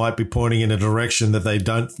evidence might be pointing in a direction that they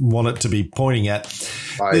don't want it to be pointing at.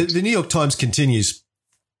 Right. The New York Times continues.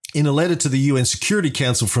 In a letter to the UN Security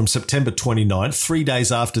Council from September 29th, 3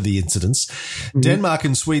 days after the incidents, Denmark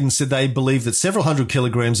and Sweden said they believe that several hundred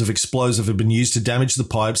kilograms of explosive have been used to damage the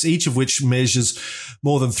pipes, each of which measures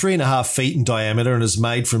more than 3.5 feet in diameter and is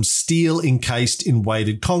made from steel encased in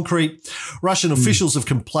weighted concrete. Russian officials have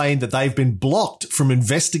complained that they've been blocked from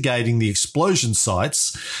investigating the explosion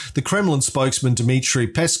sites. The Kremlin spokesman Dmitry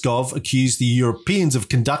Peskov accused the Europeans of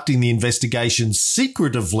conducting the investigation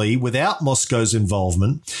secretively without Moscow's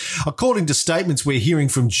involvement. According to statements we're hearing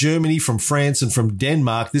from Germany, from France and from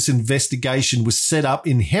Denmark, this investigation was set up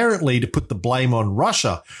inherently to put the blame on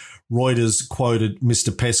Russia, Reuters quoted Mr.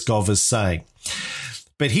 Peskov as saying.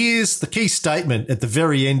 But here's the key statement at the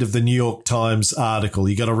very end of the New York Times article.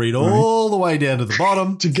 You got to read all the way down to the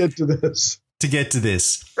bottom to get to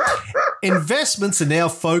this. Investments are now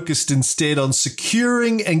focused instead on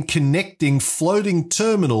securing and connecting floating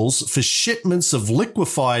terminals for shipments of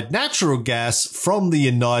liquefied natural gas from the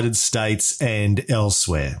United States and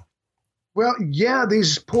elsewhere. Well, yeah,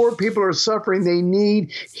 these poor people are suffering. They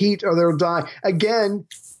need heat or they'll die. Again,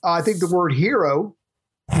 I think the word hero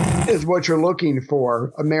is what you're looking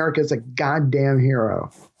for. America's a goddamn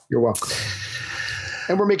hero. You're welcome.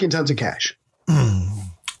 And we're making tons of cash.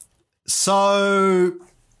 So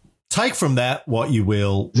take from that what you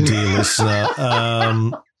will, dear listener.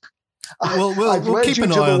 We'll keep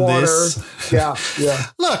an eye on this. Yeah.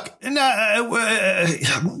 Look,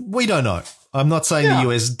 we don't know. I'm not saying the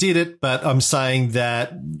US did it, but I'm saying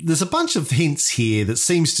that there's a bunch of hints here that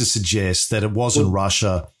seems to suggest that it wasn't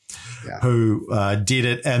Russia who did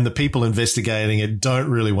it, and the people investigating it don't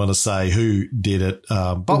really want to say who did it.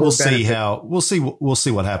 But we'll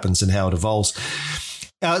see what happens and how it evolves.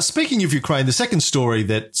 Speaking of Ukraine, the second story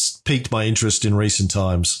that's piqued my interest in recent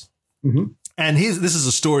times. Mm-hmm. And this is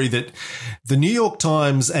a story that the New York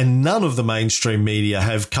Times and none of the mainstream media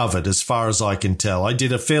have covered, as far as I can tell. I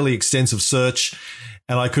did a fairly extensive search,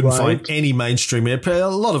 and I couldn't find any mainstream media. A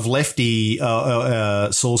lot of lefty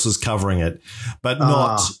sources covering it, but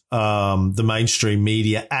not the mainstream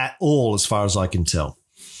media at all, as far as I can tell.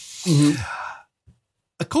 Mm-hmm.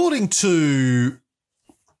 According to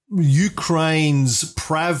Ukraine's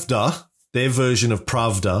Pravda, their version of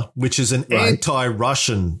Pravda, which is an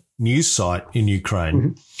anti-Russian news site in Ukraine.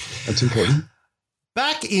 Mm-hmm. That's important.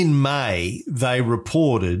 Back in May, they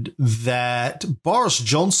reported that Boris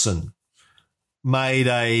Johnson made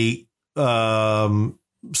a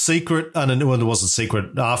secret, well, it wasn't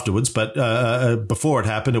secret afterwards, but before it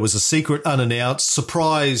happened, it was a secret, unannounced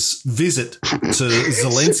surprise visit to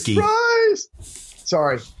Zelensky. Surprise!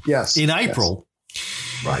 Sorry. Yes. In April.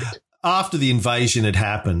 Yes. Right. After the invasion had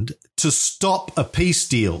happened, to stop a peace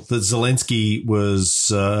deal that Zelensky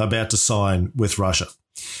was about to sign with Russia.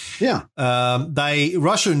 Yeah.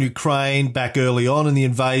 Russia and Ukraine, back early on in the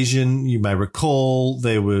invasion, you may recall,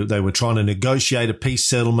 they were trying to negotiate a peace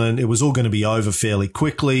settlement. It was all going to be over fairly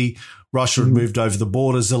quickly. Russia had moved over the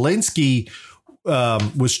border. Zelensky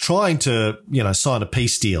was trying to, sign a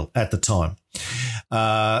peace deal at the time.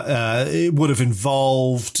 It would have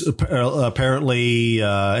involved apparently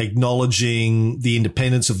acknowledging the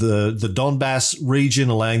independence of the Donbass region,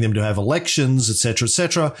 allowing them to have elections, et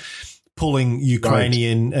cetera, pulling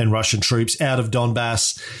Ukrainian and Russian troops out of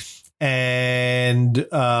Donbass, and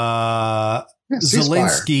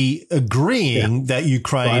Zelensky agreeing that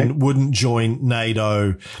Ukraine wouldn't join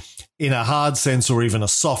NATO in a hard sense or even a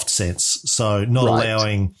soft sense. So not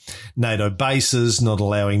allowing NATO bases, not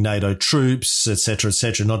allowing NATO troops, et cetera,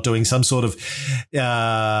 not doing some sort of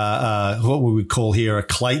what we would call here a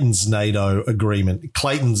Clayton's NATO agreement.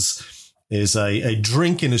 Clayton's is a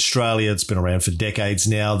drink in Australia. It's been around for decades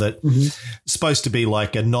now that is supposed to be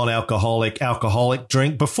like a non-alcoholic alcoholic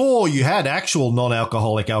drink. Before you had actual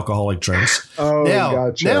non-alcoholic alcoholic drinks.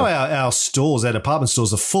 Now our stores, our department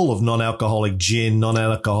stores are full of non-alcoholic gin,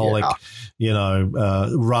 non-alcoholic,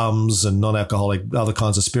 rums and non-alcoholic other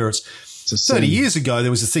kinds of spirits. 30 years ago, there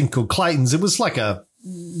was a thing called Clayton's. It was like a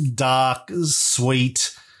dark,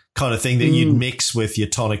 sweet kind of thing that you'd mix with your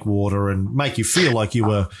tonic water and make you feel like you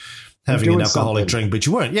were having an alcoholic drink, but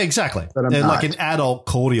you weren't. Yeah, exactly. Like an adult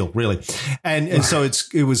cordial, really. And so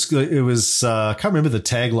it was I can't remember the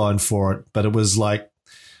tagline for it, but it was like,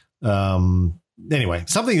 anyway,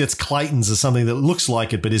 something that's Clayton's is something that looks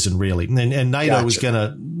like it, but isn't really. And NATO was going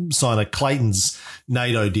to sign a Clayton's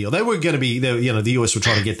NATO deal. They were going to be, the US were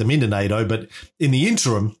trying to get them into NATO, but in the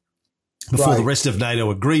interim, before the rest of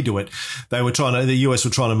NATO agreed to it, the US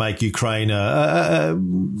were trying to make Ukraine a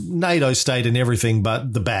NATO state and everything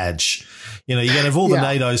but the badge. You're going to have all the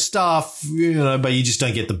NATO stuff, but you just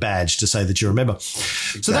don't get the badge to say that you're a member.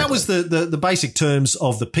 Exactly. So that was the basic terms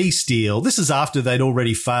of the peace deal. This is after they'd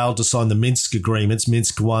already failed to sign the Minsk agreements,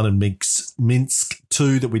 Minsk 1 and Minsk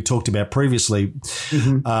 2 that we talked about previously,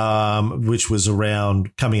 which was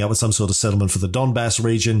around coming up with some sort of settlement for the Donbass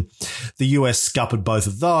region. The US scuppered both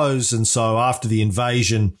of those, and so after the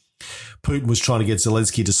invasion, Putin was trying to get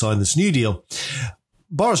Zelensky to sign this new deal.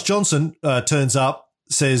 Boris Johnson turns up,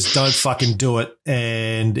 says, don't fucking do it,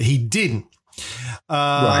 and he didn't.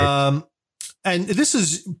 And this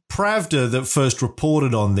is Pravda that first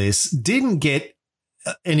reported on this, didn't get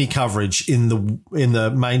any coverage in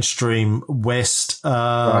the mainstream West,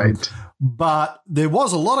 but there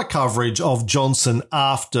was a lot of coverage of Johnson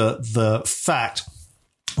after the fact.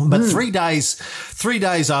 But 3 days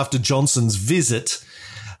after Johnson's visit,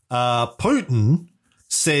 Putin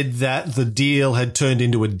said that the deal had turned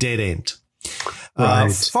into a dead end.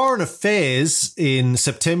 Foreign Affairs in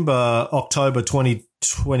October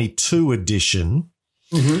 2022 edition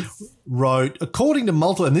wrote, according to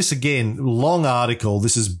multiple, and this again, long article,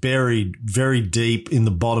 this is buried very deep in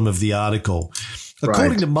the bottom of the article.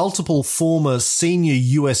 According Right. to multiple former senior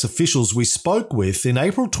US officials we spoke with, in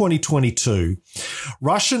April 2022,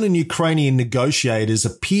 Russian and Ukrainian negotiators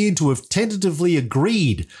appeared to have tentatively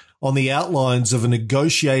agreed on the outlines of a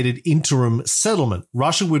negotiated interim settlement.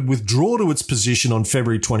 Russia would withdraw to its position on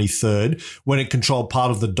February 23rd when it controlled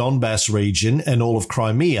part of the Donbass region and all of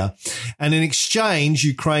Crimea. And in exchange,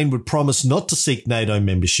 Ukraine would promise not to seek NATO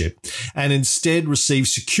membership and instead receive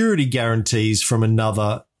security guarantees from a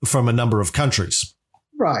number of countries.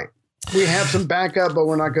 Right. We have some backup, but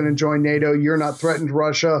we're not going to join NATO. You're not threatened,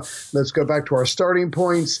 Russia. Let's go back to our starting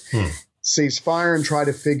points, cease fire, and try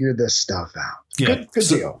to figure this stuff out. Yeah. Good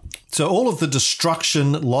deal. So all of the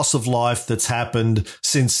destruction, loss of life that's happened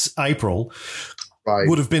since April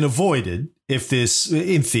would have been avoided if this,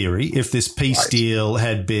 in theory, if this peace deal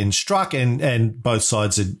had been struck and both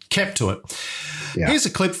sides had kept to it. Yeah. Here's a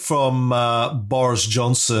clip from Boris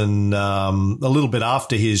Johnson a little bit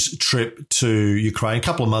after his trip to Ukraine, a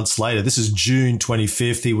couple of months later. This is June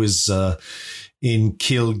 25th. He was in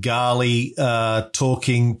Kilgaley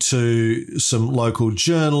talking to some local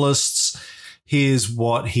journalists. Here's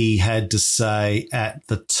what he had to say at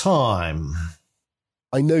the time.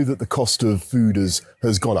 I know that the cost of food has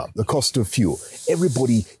gone up, the cost of fuel.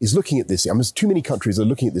 Everybody is looking at this. Too many countries are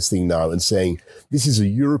looking at this thing now and saying, this is a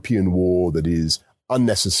European war that is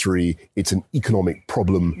unnecessary. It's an economic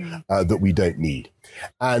problem that we don't need.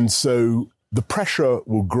 And so the pressure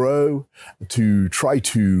will grow to try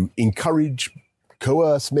to encourage,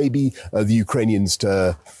 coerce maybe the Ukrainians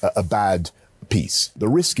to a bad peace. The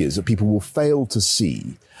risk is that people will fail to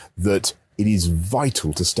see that it is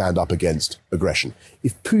vital to stand up against aggression.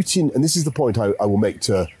 If Putin, and this is the point I will make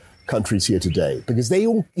to countries here today, because they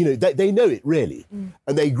all, they know it really,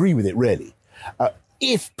 and they agree with it really.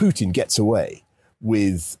 If Putin gets away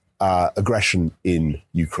with aggression in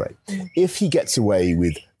Ukraine, if he gets away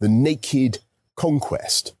with the naked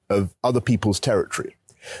conquest of other people's territory,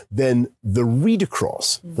 then the read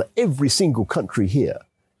across for every single country here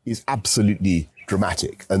is absolutely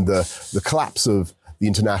dramatic. And the collapse of the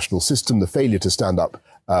international system, the failure to stand up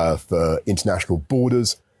for international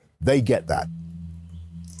borders, they get that.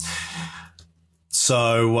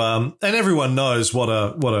 So, and everyone knows what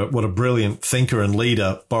a brilliant thinker and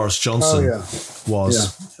leader Boris Johnson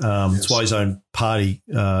was. That's why his own party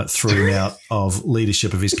threw him out of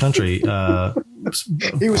leadership of his country.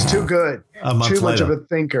 He was too good. A month too later. Much of a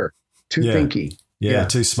thinker. Too thinky. Yeah,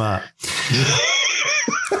 too smart.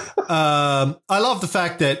 I love the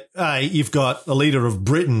fact that you've got a leader of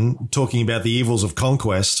Britain talking about the evils of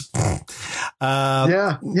conquest.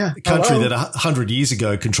 A country that 100 years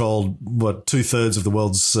ago controlled, 2/3 of the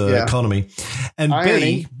world's economy. And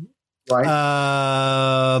irony.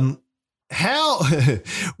 How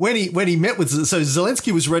when he met with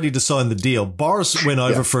Zelensky was ready to sign the deal. Boris went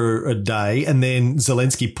over for a day, and then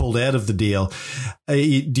Zelensky pulled out of the deal.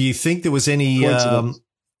 Do you think there was any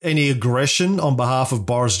aggression on behalf of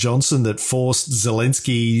Boris Johnson that forced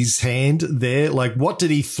Zelensky's hand there? Like, what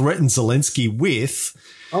did he threaten Zelensky with?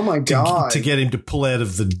 Oh my God! To get him to pull out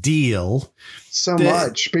of the deal. So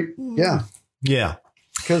much, yeah.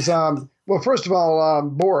 Because well, first of all,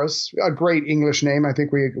 Boris, a great English name, I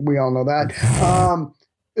think we all know that,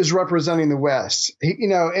 is representing the West. He,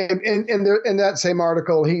 in that same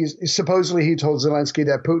article, he told Zelensky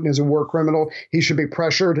that Putin is a war criminal. He should be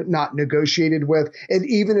pressured, not negotiated with. And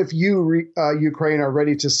even if Ukraine are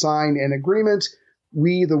ready to sign an agreement,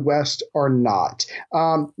 we, the West, are not.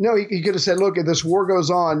 No, he could have said, look, if this war goes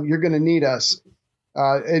on, you're going to need us.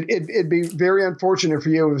 It'd be very unfortunate for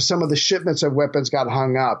you if some of the shipments of weapons got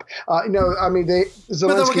hung up.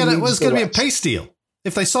 Zelensky it was going to be a peace deal.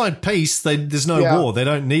 If they sign peace, there's no war. They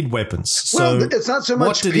don't need weapons. So well, it's not so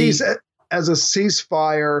much peace as a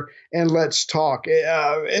ceasefire and let's talk.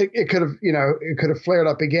 It could have flared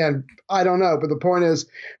up again. I don't know. But the point is,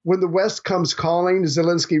 when the West comes calling,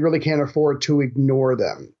 Zelensky really can't afford to ignore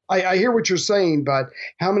them. I hear what you're saying, but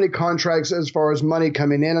how many contracts as far as money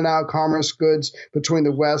coming in and out, commerce goods between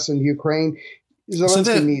the West and Ukraine,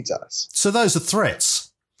 Zelensky needs us. So those are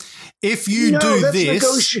threats. If you do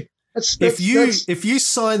this, if you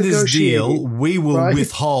sign this deal, we will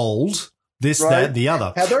withhold this, that, the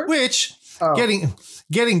other. Heather? Which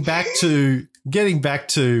getting back to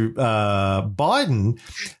Biden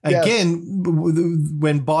again,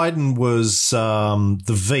 when Biden was the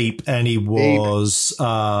Veep, and he was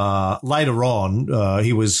later on,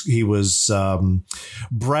 he was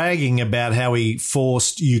bragging about how he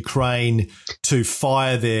forced Ukraine to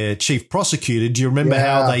fire their chief prosecutor. Do you remember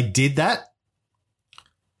how they did that?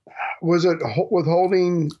 Was it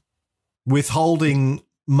withholding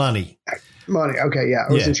money? Money. Okay, yeah.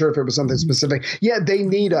 I wasn't sure if it was something specific. Yeah, they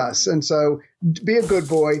need us. And so be a good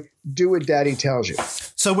boy. Do what daddy tells you.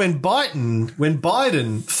 So when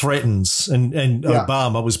Biden threatens, and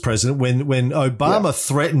Obama was president, when Obama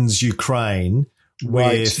threatens Ukraine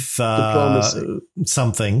with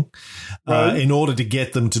something in order to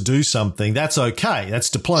get them to do something, that's okay. That's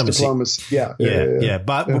diplomacy. Yeah.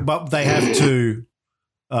 But they have to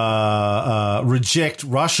reject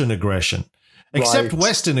Russian aggression. Except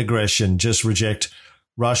Western aggression, just reject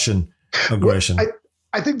Russian aggression. Well,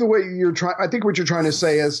 I think what you're trying to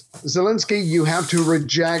say is, Zelensky, you have to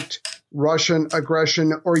reject Russian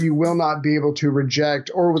aggression, or you will not be able to reject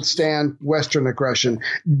or withstand Western aggression.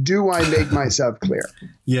 Do I make myself clear?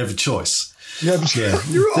 You have a choice. You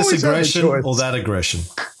this aggression or that aggression.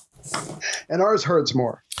 And ours hurts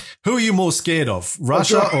more. Who are you more scared of,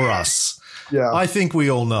 Russia or us? Yeah. I think we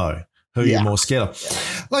all know who you're more scared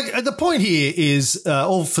of. Like, the point here is,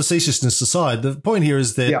 all facetiousness aside, the point here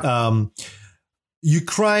is that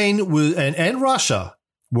Ukraine and Russia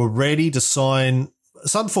were ready to sign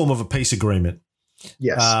some form of a peace agreement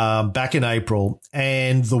back in April,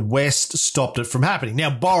 and the West stopped it from happening. Now,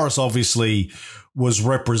 Boris obviously was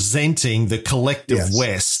representing the collective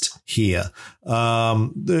West here,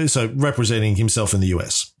 so representing himself in the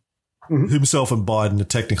US, himself and Biden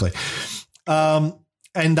technically.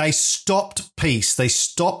 And they stopped peace. They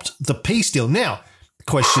stopped the peace deal. Now, the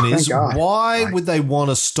question is, why would they want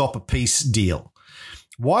to stop a peace deal?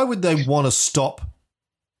 Why would they want to stop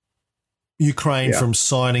Ukraine from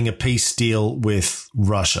signing a peace deal with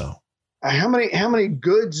Russia? How many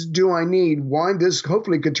goods do I need? One, this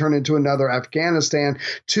hopefully could turn into another Afghanistan.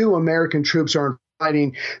 2, American troops are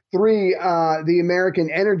fighting. 3, the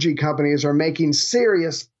American energy companies are making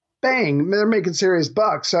serious they're making serious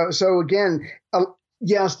bucks. So again,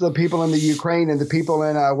 yes, the people in the Ukraine and the people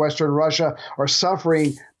in Western Russia are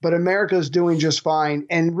suffering, but America is doing just fine.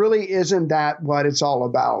 And really, isn't that what it's all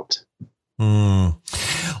about?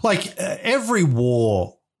 Like, every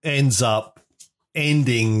war ends up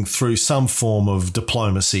ending through some form of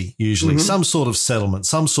diplomacy, usually some sort of settlement,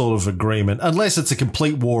 some sort of agreement, unless it's a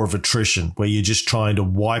complete war of attrition where you're just trying to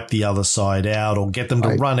wipe the other side out or get them to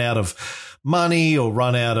run out of money or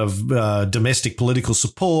run out of domestic political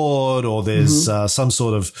support, or there's some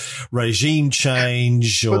sort of regime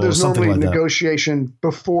change or something like that. But there's normally negotiation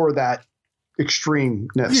before that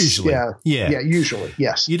extremeness. Usually. Yeah, usually,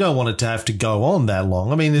 yes. You don't want it to have to go on that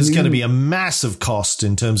long. I mean, there's going to be a massive cost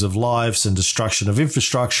in terms of lives and destruction of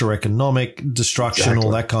infrastructure, economic destruction,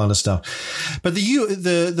 all that kind of stuff. But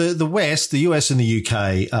the West, the US and the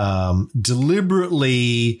UK,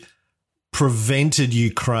 deliberately prevented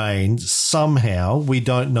Ukraine somehow. We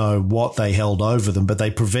don't know what they held over them, but they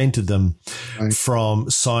prevented them from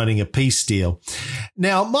signing a peace deal.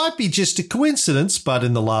 Now, it might be just a coincidence, but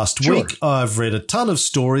in the last week, I've read a ton of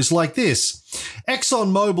stories like this.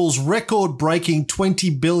 ExxonMobil's record-breaking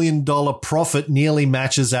 $20 billion profit nearly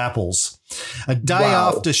matches Apple's. A day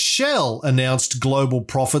after Shell announced global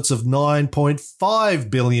profits of $9.5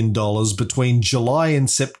 billion between July and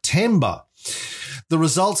September. The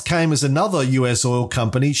results came as another US oil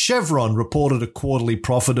company, Chevron, reported a quarterly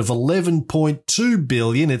profit of $11.2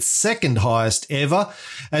 billion, its second highest ever,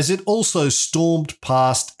 as it also stormed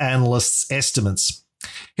past analysts' estimates.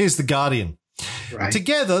 Here's The Guardian.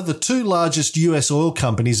 Together, the 2 largest US oil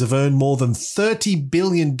companies have earned more than $30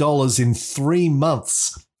 billion in 3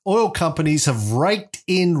 months. Oil companies have raked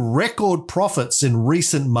in record profits in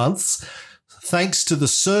recent months, thanks to the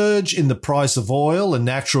surge in the price of oil and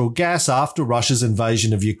natural gas after Russia's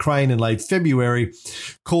invasion of Ukraine in late February,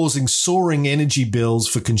 causing soaring energy bills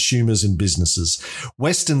for consumers and businesses.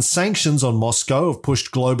 Western sanctions on Moscow have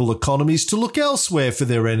pushed global economies to look elsewhere for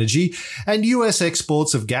their energy, and US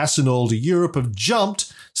exports of gas and oil to Europe have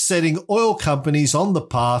jumped, setting oil companies on the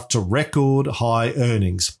path to record high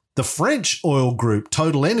earnings. The French oil group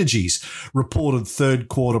Total Energies reported third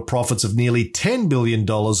quarter profits of nearly $10 billion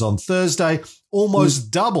on Thursday,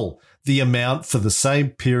 almost double the amount for the same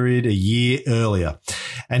period a year earlier.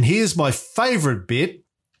 And here's my favorite bit.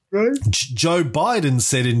 Joe Biden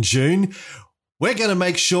said in June, "We're going to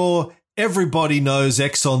make sure everybody knows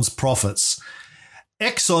Exxon's profits.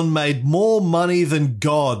 Exxon made more money than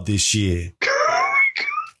God this year."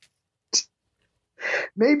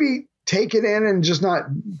 Maybe take it in and just not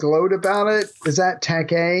gloat about it. Is that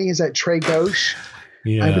taquet? Is that Trey Gauche?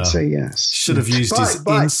 Yeah. I would say yes. Should have used his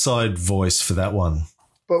inside voice for that one.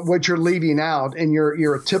 But what you're leaving out, and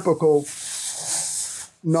you're a typical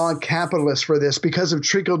non-capitalist for this because of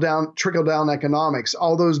trickle down economics.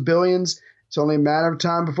 All those billions, it's only a matter of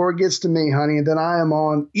time before it gets to me, honey, and then I am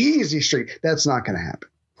on easy street. That's not going to happen.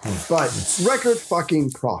 But record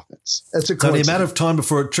fucking profits. That's a It's only a coincidence. matter of time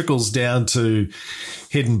before it trickles down to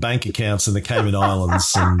hidden bank accounts in the Cayman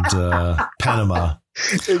Islands and Panama.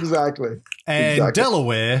 Exactly. And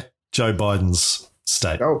Delaware, Joe Biden's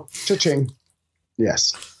state. Oh, cha-ching.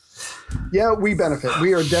 Yes. Yeah, we benefit.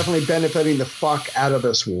 We are definitely benefiting the fuck out of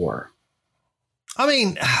this war. I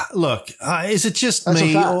mean, look, is it just That's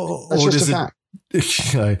me a fact. or That's does just a it? fact.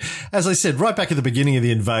 You know, as I said right back at the beginning of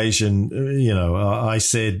the invasion, I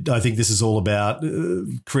said I think this is all about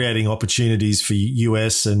creating opportunities for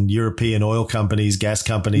US and European oil companies, gas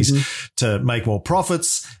companies to make more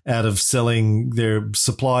profits out of selling their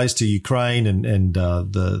supplies to Ukraine and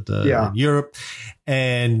Europe.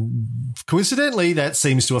 And coincidentally, that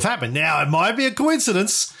seems to have happened. Now, it might be a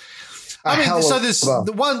coincidence. I mean, so this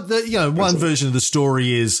one version of the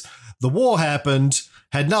story is the war happened.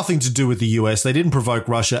 Had nothing to do with the US. They didn't provoke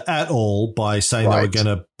Russia at all by saying they were going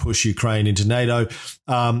to push Ukraine into NATO.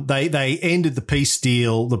 They ended the peace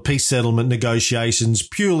deal, the peace settlement negotiations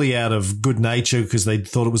purely out of good nature because they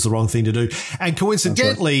thought it was the wrong thing to do. And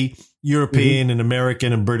coincidentally, European and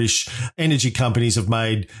American and British energy companies have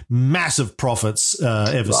made massive profits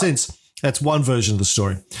ever since. That's one version of the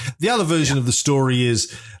story. The other version of the story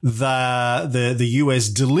is the US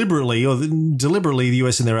deliberately, the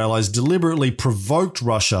US and their allies deliberately provoked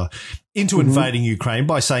Russia into invading Ukraine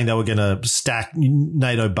by saying they were going to stack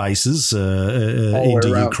NATO bases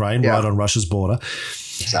into Ukraine, right on Russia's border.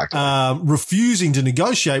 Exactly. Refusing to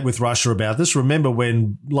negotiate with Russia about this. Remember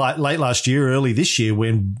when late last year, early this year,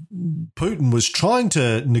 when Putin was trying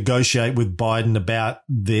to negotiate with Biden about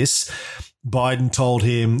this, Biden told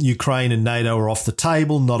him Ukraine and NATO are off the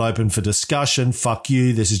table, not open for discussion. Fuck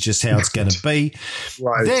you. This is just how it's going to be.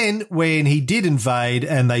 Right. Then when he did invade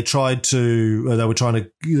and they were trying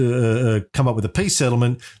to come up with a peace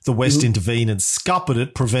settlement, the West intervened and scuppered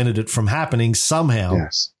it, prevented it from happening somehow.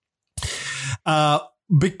 Yes.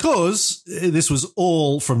 Because this was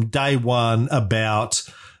all from day one about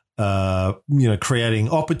creating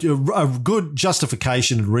a good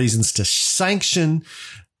justification and reasons to sanction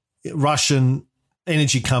Russian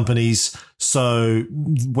energy companies so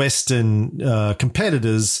Western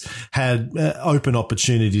competitors had open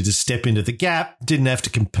opportunity to step into the gap, didn't have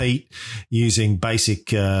to compete using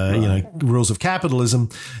basic rules of capitalism.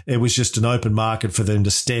 It was just an open market for them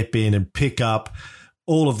to step in and pick up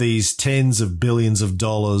all of these tens of billions of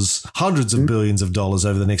dollars, hundreds of billions of dollars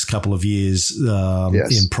over the next couple of years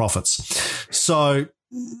in profits. So,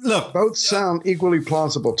 look, both sound equally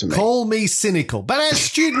plausible to me. Call me cynical, but as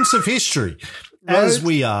students of history, as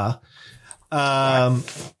we are,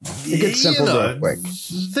 it gets simple real quick.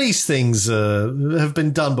 These things have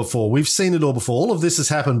been done before. We've seen it all before. All of this has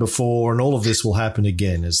happened before, and all of this will happen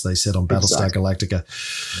again, as they said on Battlestar Galactica.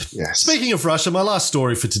 Yes. Speaking of Russia, my last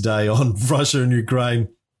story for today on Russia and Ukraine.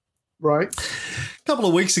 Right. A couple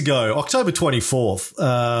of weeks ago, October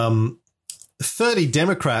 24th, 30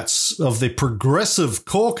 Democrats of the Progressive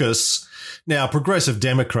Caucus. Now, Progressive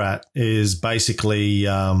Democrat is basically,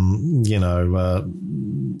 in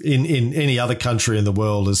any other country in the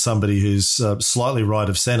world is somebody who's slightly right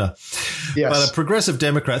of center. Yes. But a Progressive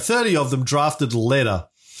Democrat, 30 of them drafted a letter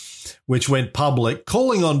which went public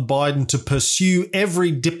calling on Biden to pursue every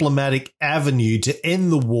diplomatic avenue to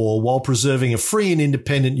end the war while preserving a free and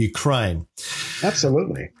independent Ukraine.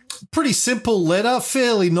 Absolutely. Pretty simple letter,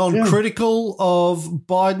 fairly non-critical of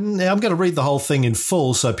Biden. Now, I'm going to read the whole thing in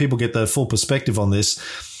full so people get the full perspective on this.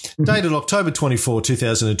 Dated October 24,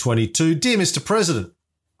 2022. Dear Mr. President,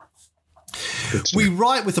 we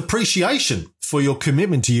write with appreciation for your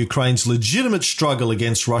commitment to Ukraine's legitimate struggle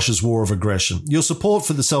against Russia's war of aggression. Your support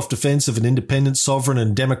for the self-defense of an independent, sovereign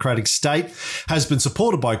and democratic state has been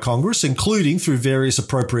supported by Congress, including through various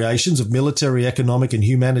appropriations of military, economic and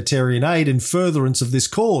humanitarian aid in furtherance of this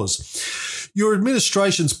cause. Your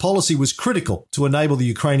administration's policy was critical to enable the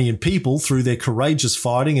Ukrainian people, through their courageous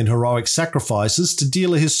fighting and heroic sacrifices, to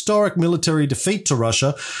deal a historic military defeat to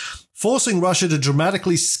Russia, forcing Russia to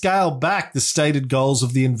dramatically scale back the stated goals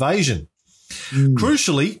of the invasion.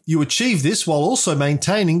 Crucially, you achieved this while also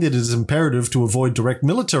maintaining that it is imperative to avoid direct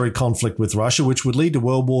military conflict with Russia, which would lead to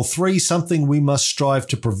World War III, something we must strive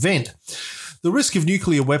to prevent. The risk of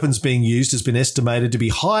nuclear weapons being used has been estimated to be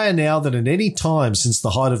higher now than at any time since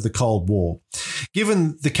the height of the Cold War.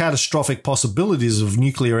 Given the catastrophic possibilities of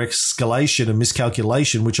nuclear escalation and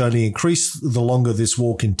miscalculation, which only increase the longer this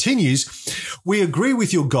war continues, we agree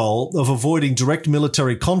with your goal of avoiding direct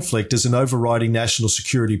military conflict as an overriding national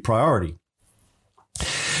security priority.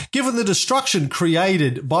 Given the destruction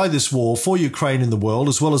created by this war for Ukraine and the world,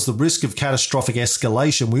 as well as the risk of catastrophic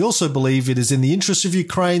escalation, we also believe it is in the interest of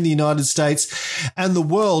Ukraine, the United States, and the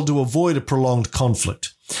world to avoid a prolonged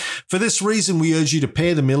conflict. For this reason, we urge you to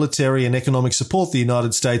pair the military and economic support the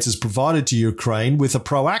United States has provided to Ukraine with a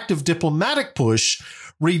proactive diplomatic push,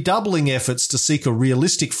 redoubling efforts to seek a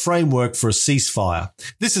realistic framework for a ceasefire.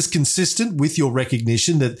 This is consistent with your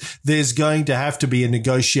recognition that there's going to have to be a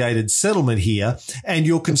negotiated settlement here, and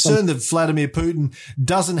your concern that Vladimir Putin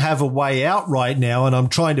doesn't have a way out right now, and I'm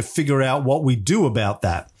trying to figure out what we do about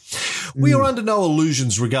that. We are under no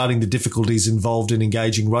illusions regarding the difficulties involved in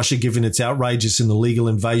engaging Russia, given its outrageous and illegal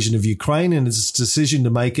invasion of Ukraine and its decision to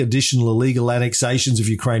make additional illegal annexations of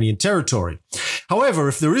Ukrainian territory. However,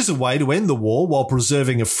 if there is a way to end the war while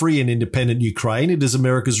preserving a free and independent Ukraine, it is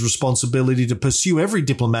America's responsibility to pursue every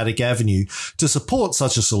diplomatic avenue to support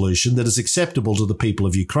such a solution that is acceptable to the people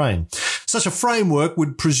of Ukraine. Such a framework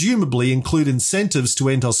would presumably include incentives to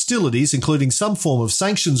end hostilities, including some form of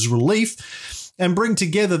sanctions relief, and bring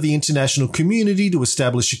together the international community to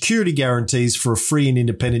establish security guarantees for a free and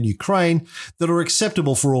independent Ukraine that are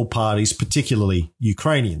acceptable for all parties, particularly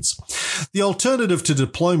Ukrainians. The alternative to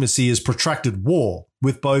diplomacy is protracted war,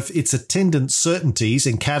 with both its attendant certainties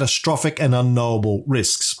and catastrophic and unknowable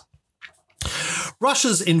risks.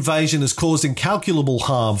 Russia's invasion has caused incalculable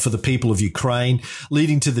harm for the people of Ukraine,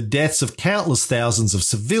 leading to the deaths of countless thousands of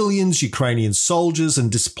civilians, Ukrainian soldiers,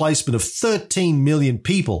 and displacement of 13 million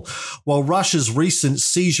people, while Russia's recent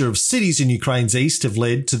seizure of cities in Ukraine's east have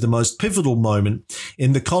led to the most pivotal moment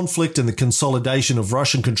in the conflict and the consolidation of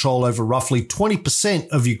Russian control over roughly 20%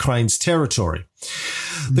 of Ukraine's territory.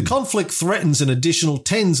 The conflict threatens an additional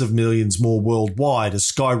tens of millions more worldwide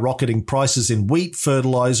as skyrocketing prices in wheat,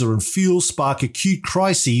 fertilizer and fuel spark acute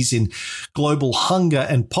crises in global hunger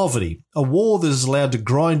and poverty. A war that is allowed to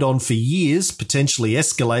grind on for years, potentially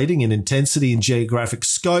escalating in intensity and geographic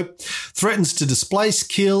scope, threatens to displace,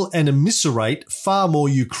 kill and immiserate far more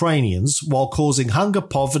Ukrainians while causing hunger,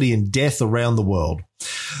 poverty and death around the world.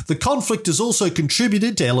 The conflict has also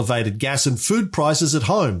contributed to elevated gas and food prices at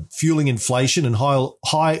home, fueling inflation and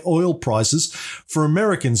high oil prices for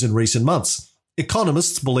Americans in recent months.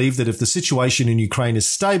 Economists believe that if the situation in Ukraine is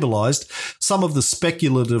stabilized, some of the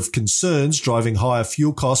speculative concerns driving higher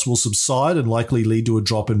fuel costs will subside and likely lead to a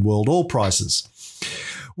drop in world oil prices.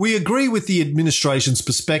 We agree with the administration's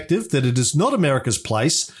perspective that it is not America's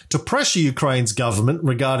place to pressure Ukraine's government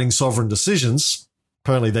regarding sovereign decisions.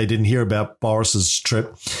 Apparently they didn't hear about Boris's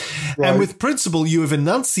trip. Right. And with principle, you have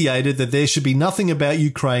enunciated that there should be nothing about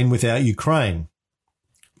Ukraine without Ukraine.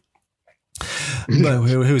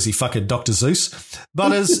 Who is he? Fucking Dr. Zeus.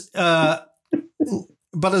 But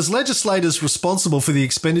as legislators responsible for the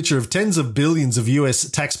expenditure of tens of billions of US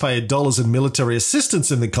taxpayer dollars in military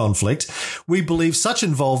assistance in the conflict, we believe such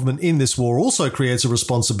involvement in this war also creates a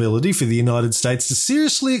responsibility for the United States to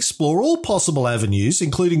seriously explore all possible avenues,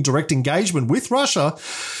 including direct engagement with Russia,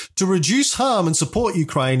 to reduce harm and support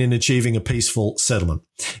Ukraine in achieving a peaceful settlement.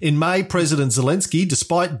 In May, President Zelensky,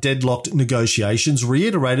 despite deadlocked negotiations,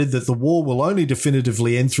 reiterated that the war will only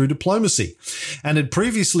definitively end through diplomacy, and had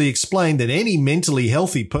previously explained that any mentally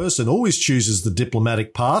healthy person always chooses the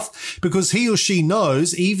diplomatic path because he or she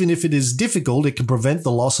knows, even if it is difficult, it can prevent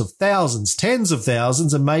the loss of thousands, tens of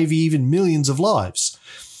thousands, and maybe even millions of lives.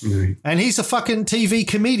 Mm-hmm. And he's a fucking TV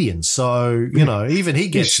comedian, so, even he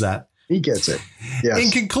gets that. He gets it. Yes.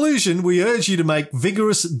 In conclusion, we urge you to make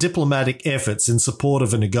vigorous diplomatic efforts in support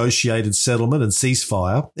of a negotiated settlement and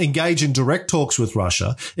ceasefire, engage in direct talks with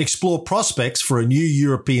Russia, explore prospects for a new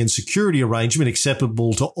European security arrangement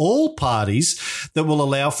acceptable to all parties that will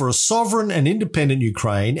allow for a sovereign and independent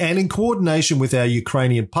Ukraine, and in coordination with our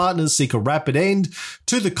Ukrainian partners, seek a rapid end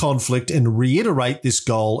to the conflict and reiterate this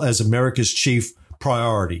goal as America's chief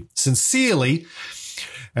priority. Sincerely,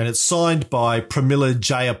 and it's signed by Pramila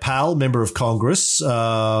Jayapal, Member of Congress,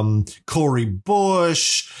 Cori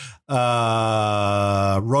Bush,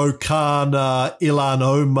 Rokana, Ilan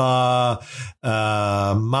Omar,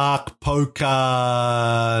 Mark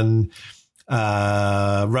Pocan,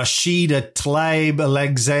 Rashida Tlaib,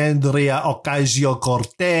 Alexandria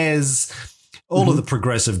Ocasio-Cortez. All of the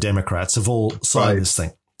progressive Democrats have all signed this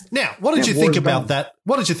thing. Now, what did you think about that?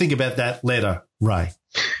 What did you think about that letter, Ray?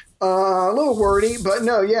 A little wordy, but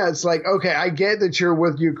no, yeah, it's like, okay, I get that you're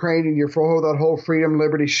with Ukraine and you're for that whole freedom,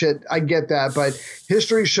 liberty shit. I get that. But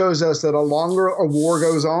history shows us that the longer a war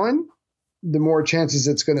goes on, the more chances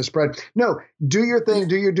it's going to spread. No, do your thing,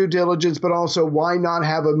 do your due diligence, but also why not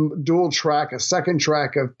have a dual track, a second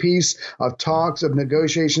track of peace, of talks, of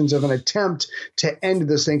negotiations, of an attempt to end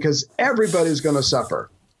this thing, because everybody's going to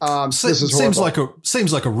suffer. This is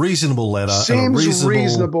seems like a reasonable letter. Seems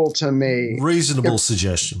reasonable to me. Reasonable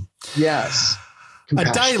suggestion. Yes. A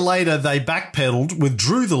day later, they backpedaled,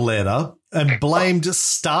 withdrew the letter, and blamed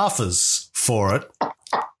staffers for it,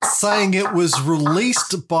 saying it was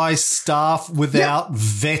released by staff without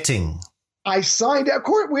vetting. I signed it. Of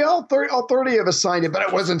course, all 30 of us signed it, but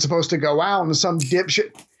it wasn't supposed to go out. And some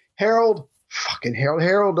dipshit, Harold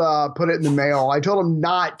put it in the mail. I told him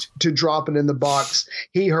not to drop it in the box.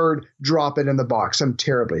 He heard drop it in the box. I'm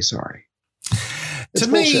terribly sorry. It's to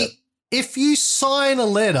bullshit. me, if you sign a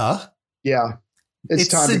letter, it's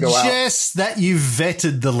time to go out. It suggests that you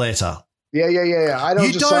vetted the letter. Yeah. I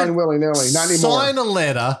don't just sign willy-nilly. Not anymore. Sign a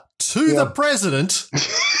letter to the president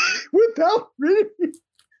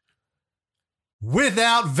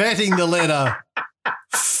without vetting the letter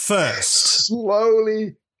first.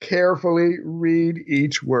 Slowly, carefully read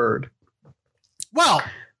each word. Well,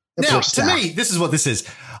 now, to me, this is what this is.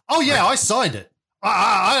 Oh, yeah, I signed it.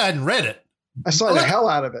 I hadn't read it. I signed the hell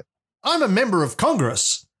out of it. I'm a member of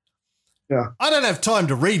Congress. Yeah. I don't have time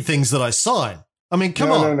to read things that I sign. I mean,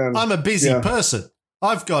 come on. No. I'm a busy person.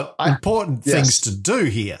 I've got important things to do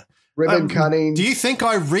here. Ribbon cutting. Do you think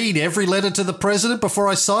I read every letter to the president before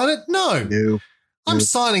I sign it? No. I'm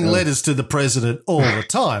signing letters to the president all the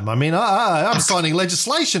time. I mean, I'm signing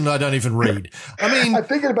legislation I don't even read. I mean, I'm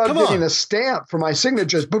thinking about getting a stamp for my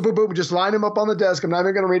signatures. Boom, boom, boom. Just line them up on the desk. I'm not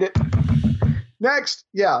even going to read it. Next.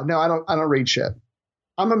 Yeah, no, I don't read shit.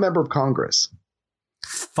 I'm a member of Congress.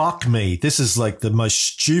 Fuck me. This is like the most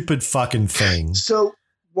stupid fucking thing. So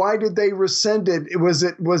why did they rescind it? Was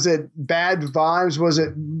it bad vibes? Was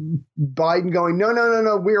it Biden going,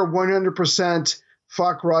 no, we are 100%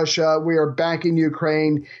 fuck Russia. We are backing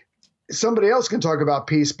Ukraine. Somebody else can talk about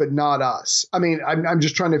peace, but not us. I mean, I'm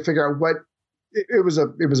just trying to figure out what it was a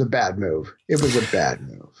bad move. It was a bad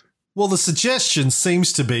move. Well, the suggestion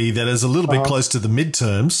seems to be that it's a little bit close to the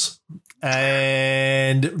midterms.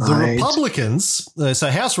 And the Republicans,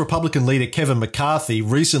 so House Republican leader Kevin McCarthy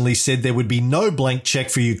recently said there would be no blank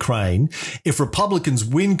check for Ukraine if Republicans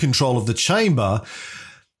win control of the chamber,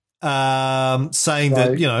 saying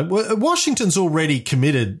that, Washington's already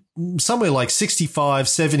committed somewhere like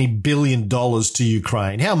 $65-70 billion to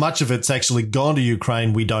Ukraine. How much of it's actually gone to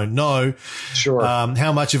Ukraine, we don't know. Sure.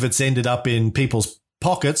 How much of it's ended up in people's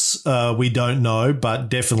pockets, we don't know, but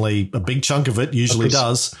definitely a big chunk of it usually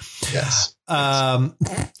does. Yes. And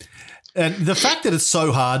the fact that it's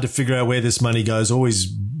so hard to figure out where this money goes always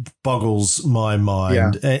boggles my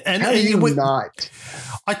mind. Yeah. And how do you not?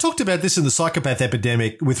 I talked about this in the psychopath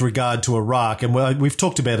epidemic with regard to Iraq, and we've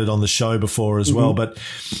talked about it on the show before as well. But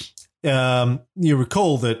you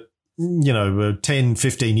recall that, 10,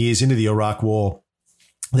 15 years into the Iraq war,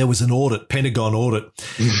 there was an audit, Pentagon audit,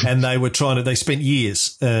 and they spent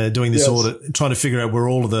years doing this audit, trying to figure out where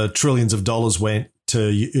all of the trillions of dollars went to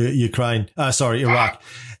Iraq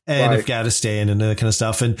and Afghanistan and that kind of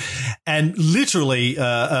stuff. And literally,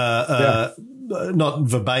 not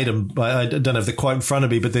verbatim, I don't have the quote in front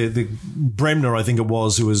of me, but the Bremner, I think it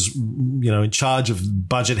was, who was, in charge of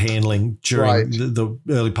budget handling during the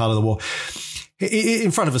early part of the war,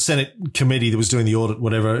 in front of a Senate committee that was doing the audit,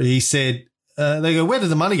 whatever, he said, they go, where did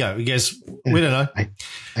the money go? He goes, we don't know.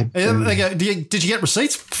 They go, did you get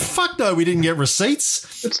receipts? Fuck no, we didn't get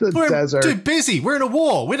receipts. It's the desert. We're too busy. We're in a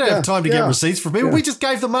war. We don't have time to get receipts from people. We just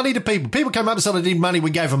gave the money to people. People came up and said they need money.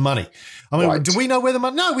 We gave them money. I mean, do we know where the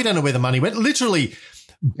money? No, we don't know where the money went. Literally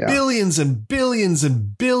billions and billions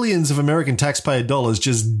and billions of American taxpayer dollars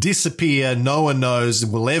just disappear. No one knows,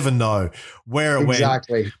 will ever know where it went.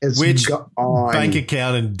 Which bank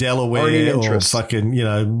account in Delaware or fucking,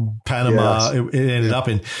 Panama it ended up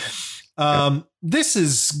in.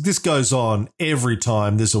 This goes on every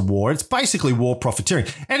time there's a war. It's basically war profiteering.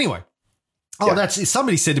 Anyway.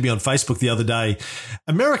 Somebody said to me on Facebook the other day,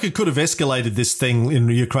 America could have escalated this thing in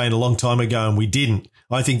Ukraine a long time ago, and we didn't.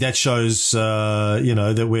 I think that shows,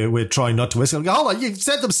 that we're trying not to escalate. Hold on, you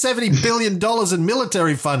sent them $70 billion in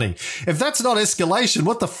military funding. If that's not escalation,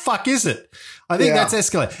 what the fuck is it? I think that's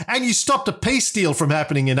escalation. And you stopped a peace deal from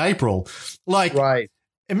happening in April.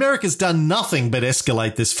 America's done nothing but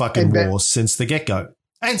escalate this fucking war since the get-go.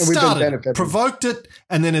 And started, provoked it,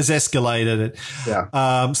 and then has escalated it.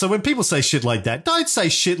 Yeah. So when people say shit like that, don't say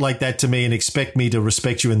shit like that to me and expect me to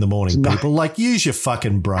respect you in the morning, people. Like, use your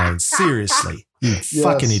fucking brains. Seriously. You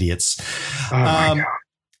fucking idiots. Oh my God.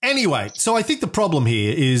 Anyway, so I think the problem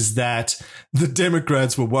here is that the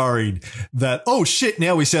Democrats were worried that, oh, shit,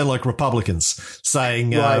 now we sound like Republicans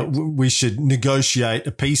saying we should negotiate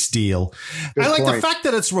a peace deal. Good and point. The fact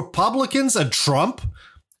that it's Republicans and Trump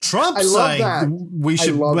saying we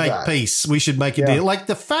should make peace. We should make a deal. Like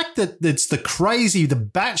the fact that it's the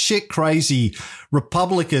batshit crazy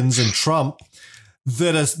Republicans and Trump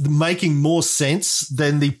that are making more sense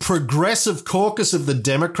than the progressive caucus of the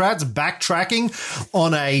Democrats backtracking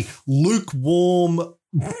on a lukewarm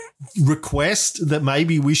request that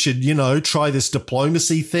maybe we should, try this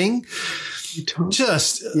diplomacy thing.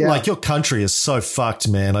 Just like your country is so fucked,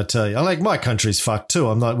 man. I tell you, my country's fucked too.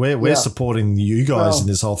 I'm not. We're supporting you guys in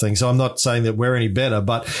this whole thing, so I'm not saying that we're any better,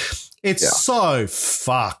 but it's so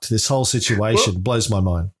fucked. This whole situation blows my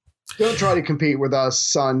mind. Don't try to compete with us,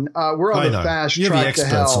 son. We're on the fast track to hell. You're the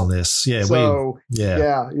experts on this. Yeah. So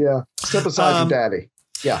yeah. Step aside from daddy.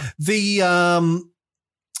 Yeah. The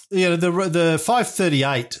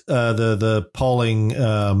 538, the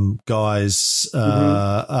polling guys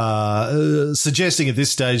suggesting at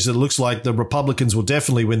this stage that it looks like the Republicans will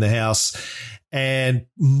definitely win the House and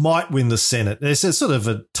might win the Senate. There's a sort of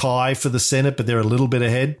a tie for the Senate, but they're a little bit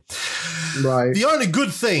ahead. Right. The only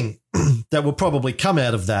good thing that will probably come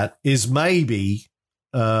out of that is maybe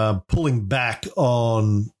pulling back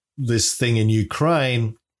on this thing in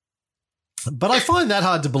Ukraine. But I find that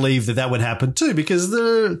hard to believe that would happen too, because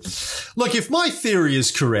if my theory is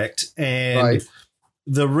correct and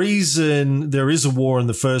the reason there is a war in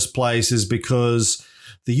the first place is because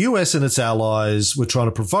the US and its allies were trying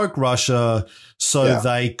to provoke Russia so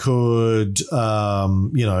they could,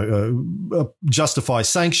 justify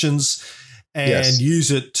sanctions and use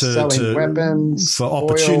it to weapons, for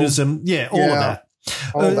opportunism. Oil. All of that.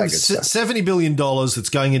 $70 billion that's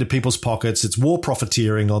going into people's pockets. It's war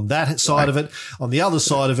profiteering on that side of it. On the other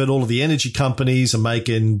side of it, all of the energy companies are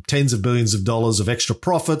making tens of billions of dollars of extra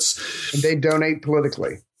profits. And they donate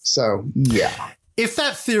politically. So, yeah. If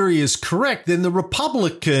that theory is correct, then the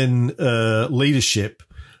Republican leadership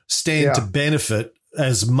stand to benefit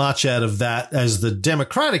as much out of that as the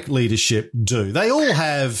Democratic leadership do. They all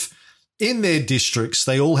have... in their districts,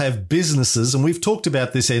 they all have businesses, and we've talked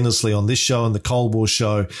about this endlessly on this show and the Cold War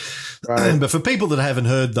show. Right. But for people that haven't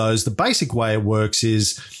heard those, the basic way it works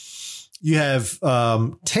is you have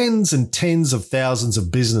tens and tens of thousands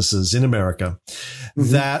of businesses in America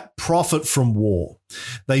that profit from war.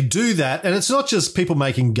 They do that, and it's not just people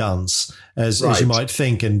making guns, as you might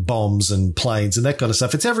think, and bombs and planes and that kind of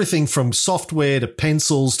stuff. It's everything from software to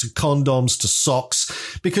pencils to condoms to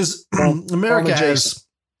socks, because America has...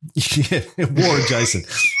 Yeah, war adjacent.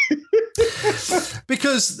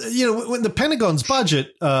 Because, when the Pentagon's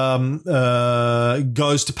budget goes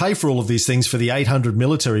to pay for all of these things for the 800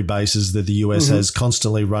 military bases that the US has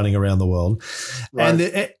constantly running around the world, and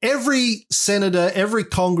every senator, every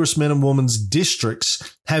congressman and woman's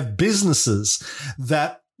districts have businesses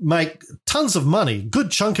that make tons of money. A good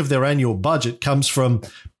chunk of their annual budget comes from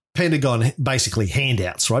Pentagon, basically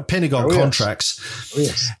handouts, right? Pentagon contracts. Oh,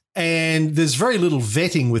 yes. And there's very little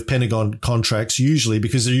vetting with Pentagon contracts usually,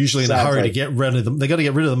 because they're usually in a hurry to get rid of them. They got to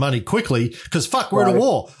get rid of the money quickly because we're in a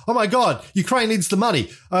war. Oh my God, Ukraine needs the money.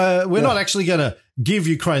 We're not actually going to give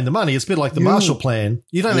Ukraine the money. It's a bit like the Marshall Plan.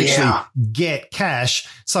 You don't actually get cash.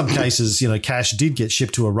 Some cases, cash did get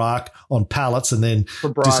shipped to Iraq on pallets and then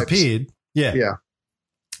disappeared. Yeah.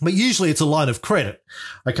 But usually it's a line of credit.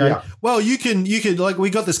 Okay. Yeah. Well, you can like, we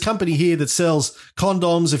got this company here that sells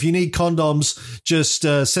condoms. If you need condoms, just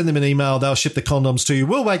send them an email. They'll ship the condoms to you.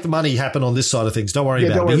 We'll make the money happen on this side of things. Don't worry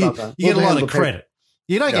about it. You get a line of credit.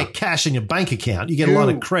 You don't get cash in your bank account. You get a line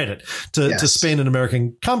of credit to spend in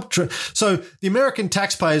American country. So the American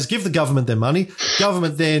taxpayers give the government their money.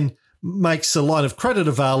 Government then makes a line of credit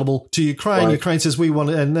available to Ukraine. Right. Ukraine says we want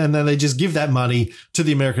it, and then they just give that money to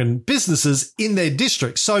the American businesses in their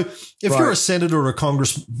districts. So if you're a senator or a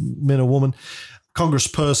congressman or woman,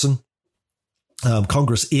 congressperson,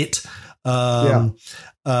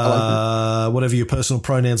 whatever your personal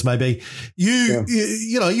pronouns may be, you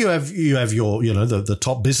have your the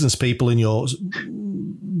top business people in your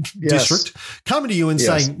district coming to you and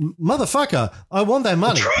saying, "Motherfucker, I want that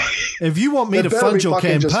money. If you want me to fund your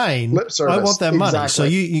campaign, I want that money." So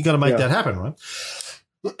you got to make that happen, right?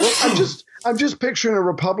 Well, I'm just picturing a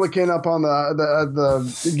Republican up on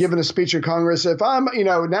the giving a speech in Congress. If I'm,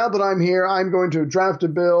 now that I'm here, I'm going to draft a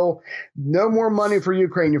bill. No more money for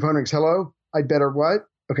Ukraine. Your phone rings. Hello. I'd better what?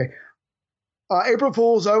 Okay. April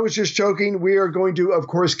Fools, I was just joking. We are going to, of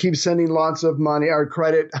course, keep sending lots of money or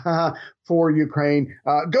credit for Ukraine.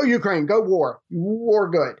 Go Ukraine. Go war. War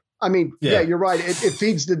good. I mean, you're right. It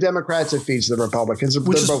feeds the Democrats. It feeds the Republicans. They're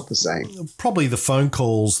both the same. Probably the phone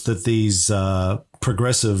calls that these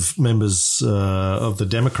progressive members of the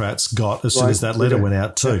Democrats got as soon as that letter went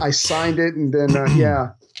out too. I signed it and then,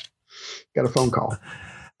 got a phone call.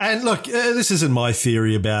 And look, this isn't my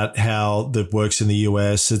theory about how that works in the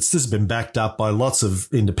US. This has been backed up by lots of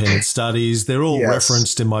independent studies. They're all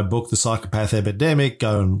referenced in my book, The Psychopath Epidemic.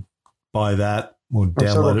 Go and buy that or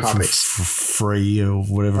download it for free or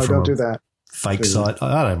whatever from don't do that. Fake site.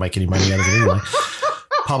 I don't make any money out of it anyway.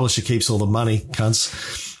 Publisher keeps all the money,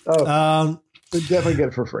 cunts. They definitely get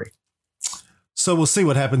it for free. So we'll see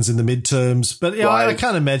what happens in the midterms. But yeah, Right. I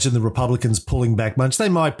can't imagine the Republicans pulling back much. They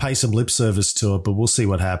might pay some lip service to it, but we'll see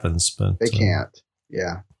what happens. But They can't.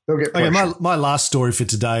 Yeah. They'll get Okay, pressure. my last story for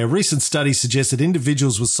today. A recent study suggests that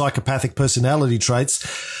individuals with psychopathic personality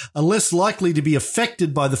traits are less likely to be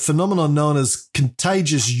affected by the phenomenon known as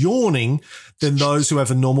contagious yawning than those who have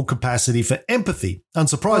a normal capacity for empathy.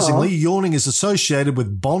 Unsurprisingly, yawning is associated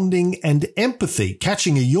with bonding and empathy.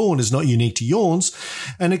 Catching a yawn is not unique to yawns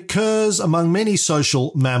and occurs among many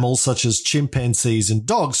social mammals such as chimpanzees and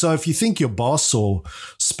dogs. So if you think your boss or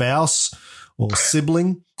spouse or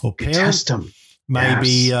sibling or parent Test them.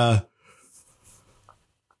 maybe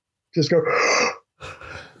Just go.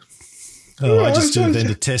 I just do it then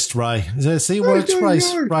to test Ray. See, it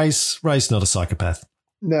works. Ray's not a psychopath.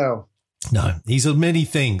 No. No, he's a many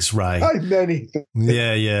things, Ray. Many.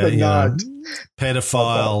 Yeah, but you know, not.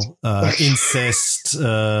 pedophile, incest,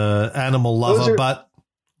 animal Those lover, are but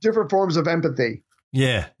different forms of empathy.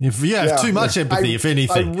 yeah, if you have too much empathy, if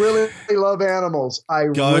anything. I really love animals. I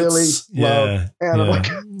Goats, really love animals.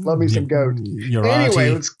 Love me some goat. Your Anyway,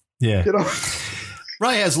 auntie. let's Yeah. get on.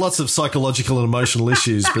 Ray has lots of psychological and emotional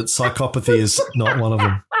issues, but psychopathy is not one of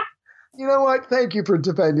them. You know what? Thank you for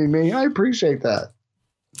defending me. I appreciate that.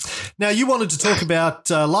 Now, you wanted to talk about,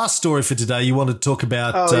 last story for today, you wanted to talk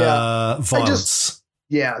about violence.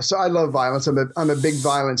 So I love violence. I'm a big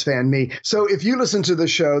violence fan, me. So if you listen to the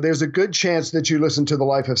show, there's a good chance that you listen to the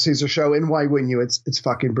Life of Caesar show, and why wouldn't you? It's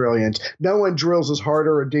fucking brilliant. No one drills us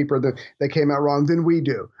harder or deeper that came out wrong than we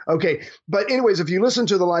do. Okay, but anyways, if you listen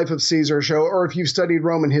to the Life of Caesar show, or if you've studied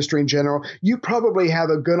Roman history in general, you probably have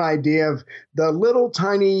a good idea of the little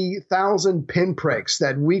tiny 1,000 pinpricks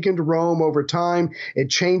that weakened Rome over time. It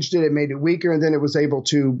changed it, it made it weaker, and then it was able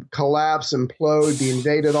to collapse, implode, be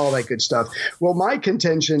invaded, all that good stuff. Well, my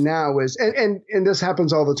contention now is, and this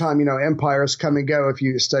happens all the time, you know, empires come and go if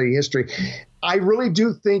you study history. I really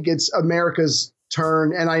do think it's America's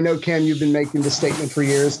turn. And I know, Ken, you've been making this statement for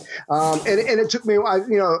years. And it took me,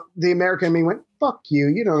 the American in me went, fuck you.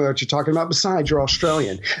 You don't know what you're talking about. Besides, you're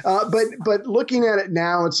Australian. But looking at it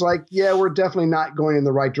now, it's like, yeah, we're definitely not going in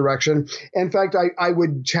the right direction. In fact, I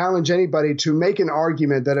would challenge anybody to make an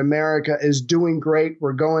argument that America is doing great.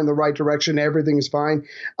 We're going the right direction. Everything is fine.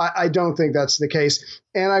 I don't think that's the case.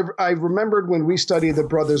 And I remembered when we studied the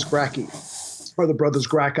Brothers Gracchi, or the Brothers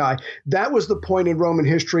Gracchi, that was the point in Roman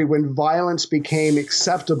history when violence became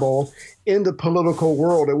acceptable in the political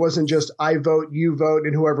world. It wasn't just I vote, you vote,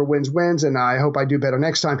 and whoever wins, wins, and I hope I do better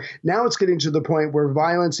next time. Now it's getting to the point where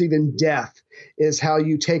violence, even death, is how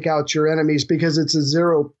you take out your enemies, because it's a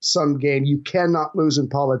zero-sum game. You cannot lose in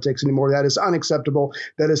politics anymore. That is unacceptable.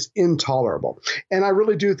 That is intolerable. And I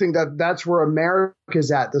really do think that that's where America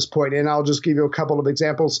is at this point. And I'll just give you a couple of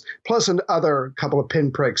examples, plus another couple of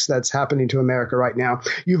pinpricks that's happening to America right now.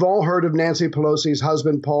 You've all heard of Nancy Pelosi's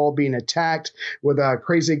husband, Paul, being attacked with a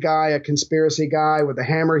crazy guy, a conspiracy guy with a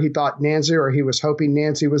hammer. He thought Nancy, or he was hoping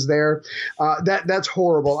Nancy was there. That's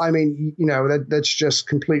horrible. I mean, you know, that's just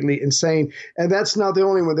completely insane. And that's not the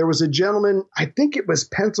only one. There was a gentleman, I think it was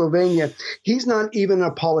Pennsylvania. He's not even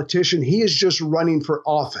a politician. He is just running for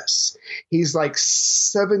office. He's like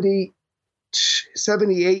 78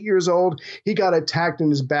 years old. He got attacked in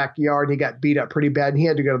his backyard. He got beat up pretty bad, and he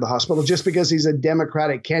had to go to the hospital just because he's a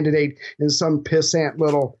Democratic candidate in some pissant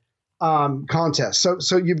little contest.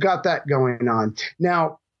 So you've got that going on.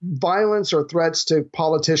 Now, violence or threats to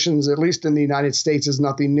politicians, at least in the United States, is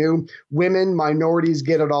nothing new. Women, minorities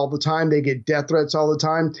get it all the time. They get death threats all the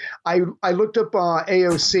time. I looked up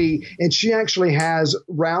AOC, and she actually has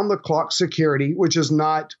round-the-clock security, which is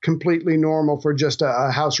not completely normal for just a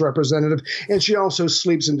House representative. And she also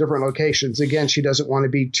sleeps in different locations. Again, she doesn't want to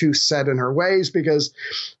be too set in her ways because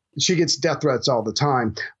she gets death threats all the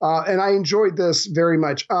time. And I enjoyed this very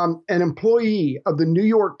much. An employee of the New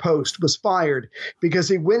York Post was fired because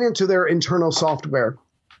he went into their internal software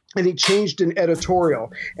and he changed an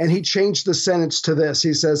editorial, and he changed the sentence to this.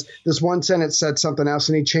 He says, this one sentence said something else,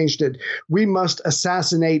 and he changed it. We must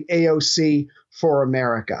assassinate AOC for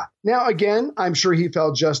America. Now, again, I'm sure he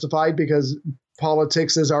felt justified because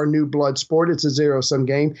politics is our new blood sport. It's a zero-sum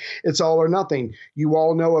game. It's all or nothing. You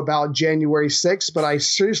all know about January 6th, but I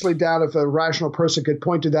seriously doubt if a rational person could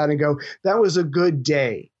point to that and go, that was a good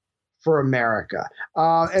day for America.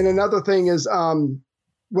 And another thing is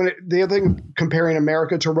the other thing, comparing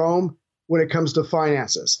America to Rome, when it comes to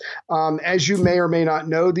finances. As you may or may not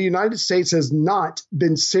know, the United States has not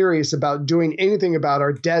been serious about doing anything about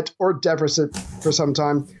our debt or deficit for some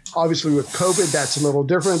time. Obviously, with COVID, that's a little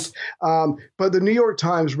different. But the New York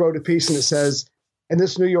Times wrote a piece, and it says, and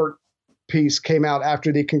this New York piece came out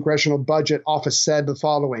after the Congressional Budget Office said the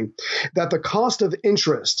following, that the cost of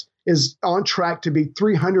interest is on track to be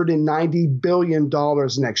 $390 billion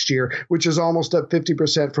next year, which is almost up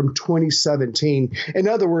 50% from 2017. In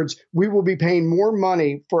other words, we will be paying more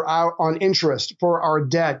money on interest for our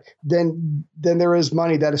debt than there is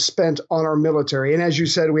money that is spent on our military. And as you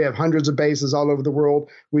said, we have hundreds of bases all over the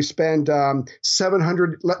world. We spend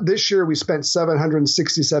this year we spent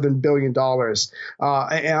 $767 billion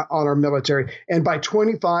on our military. And by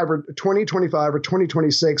 2025 or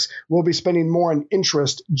 2026, we'll be spending more on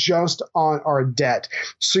interest just on our debt.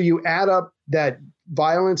 So you add up that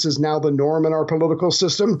violence is now the norm in our political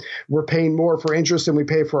system. We're paying more for interest than we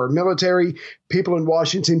pay for our military. People in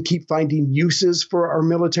Washington keep finding uses for our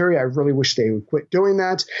military. I really wish they would quit doing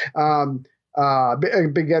that.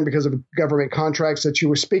 Again, because of government contracts that you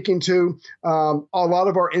were speaking to. A lot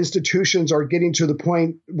of our institutions are getting to the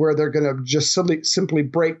point where they're going to just simply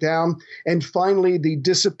break down. And finally, the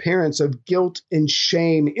disappearance of guilt and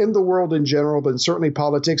shame in the world in general, but certainly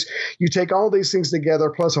politics. You take all these things together,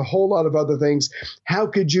 plus a whole lot of other things. How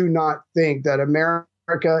could you not think that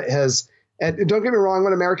America has – and don't get me wrong, I'm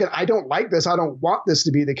an American. I don't like this. I don't want this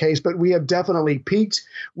to be the case, but we have definitely peaked.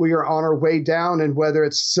 We are on our way down, and whether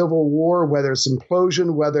it's civil war, whether it's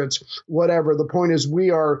implosion, whether it's whatever, the point is we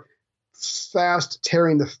are fast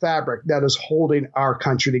tearing the fabric that is holding our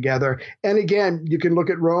country together. And again, you can look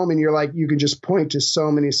at Rome and you can just point to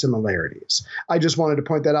so many similarities. I just wanted to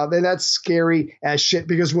point that out. And that's scary as shit,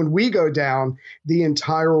 because when we go down, the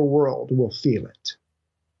entire world will feel it.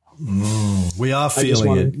 We are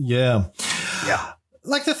feeling it. Yeah. Yeah.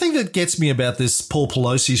 Like the thing that gets me about this Paul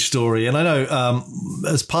Pelosi story, and I know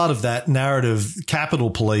as part of that narrative,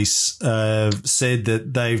 Capitol Police said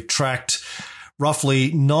that they've tracked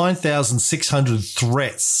roughly 9,600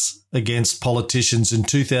 threats against politicians in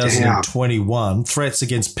 2021, threats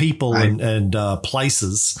against people and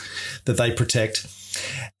places that they protect.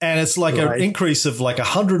 And it's like an increase of like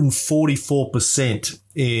 144%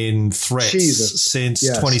 in threats since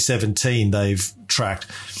 2017 they've tracked.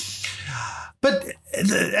 But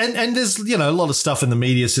and there's a lot of stuff in the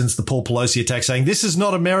media since the Paul Pelosi attack saying this is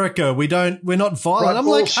not America. We're not violent. I'm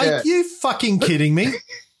like, are you fucking kidding me?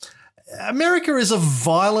 America is a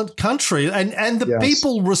violent country, and the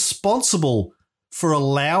people responsible for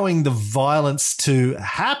allowing the violence to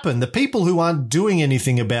happen, the people who aren't doing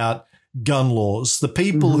anything about gun laws, the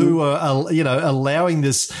people who are, allowing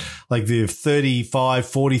this, like the 35,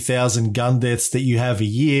 40,000 gun deaths that you have a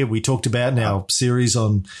year. We talked about in our series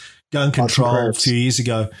on gun control a few years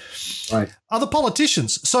ago. Right. Are the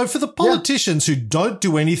politicians. So for the politicians who don't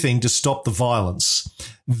do anything to stop the violence,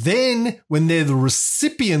 then when they're the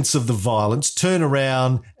recipients of the violence, turn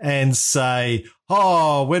around and say,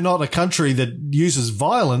 oh, we're not a country that uses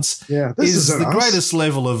violence, this is the greatest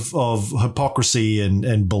level of hypocrisy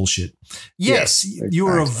and bullshit. Yes, exactly. You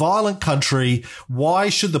are a violent country. Why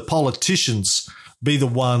should the politicians be the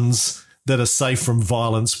ones that are safe from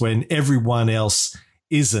violence when everyone else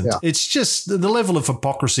isn't? Yeah. It's just the level of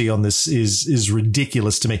hypocrisy on this is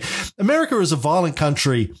ridiculous to me. America is a violent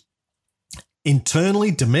country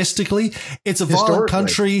internally, domestically. It's a violent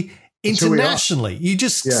country internationally. You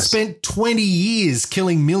just spent 20 years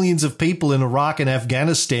killing millions of people in Iraq and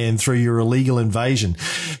Afghanistan through your illegal invasion.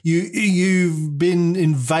 You've been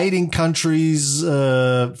invading countries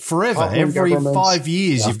forever. Every 5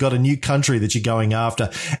 years, you've got a new country that you're going after.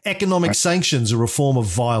 Economic sanctions are a form of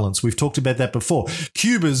violence. We've talked about that before.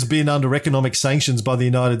 Cuba's been under economic sanctions by the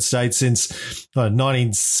United States since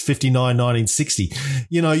 1959, 1960.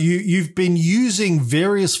 You've been using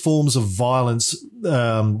various forms of violence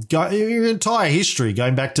your entire history,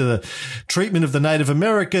 going back to the treatment of the Native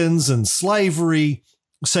Americans and slavery,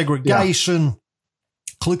 segregation,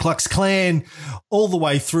 Ku Klux Klan, all the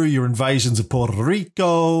way through your invasions of Puerto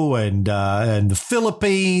Rico and the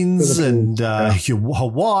Philippines and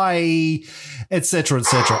Hawaii, etc.,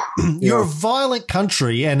 etc. You're a violent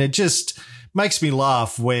country, and it just makes me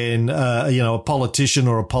laugh when a politician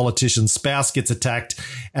or a politician's spouse gets attacked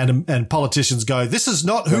and politicians go, this is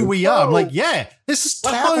not who we are. I'm like, this is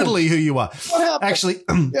totally who you are. What happened? Actually,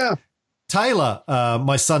 Taylor,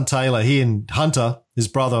 my son Taylor, he and Hunter, his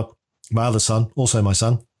brother, my other son, also my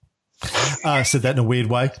son, I said that in a weird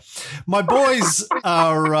way. My boys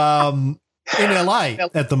are in LA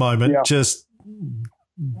at the moment, just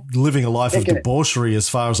living a life of debauchery as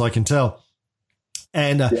far as I can tell.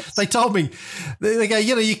 And they told me, they go,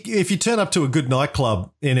 if you turn up to a good nightclub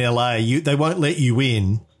in LA, they won't let you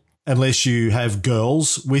in unless you have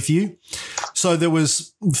girls with you. So there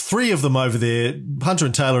was 3 of them over there, Hunter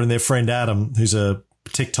and Taylor and their friend Adam, who's a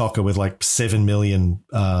TikToker with like 7 million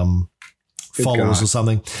followers or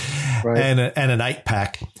something. and an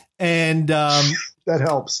 8-pack. And that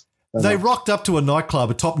helps. They rocked up to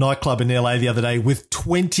a top nightclub in LA the other day with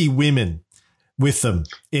 20 women with them.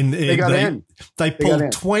 They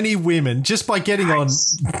pulled 20 women just by getting on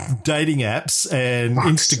dating apps and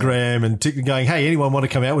Instagram and going, hey, anyone want to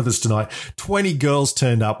come out with us tonight? 20 girls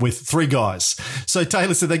turned up with 3 guys. So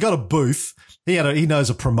Taylor said they got a booth. He knows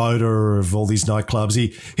a promoter of all these nightclubs.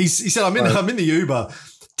 He said, I'm in the Uber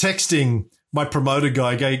texting my promoter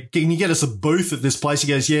guy, can you get us a booth at this place? He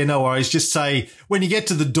goes, yeah, no worries. Just say, when you get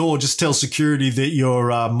to the door, just tell security that you're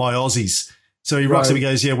my Aussies. So he rocks up, he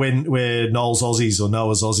goes, yeah, we're Noel's Aussies or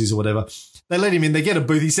Noah's Aussies or whatever. They let him in. They get a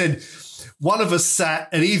booth. He said one of us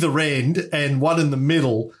sat at either end and one in the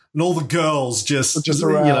middle, and all the girls just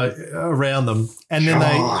around them.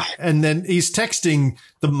 And then he's texting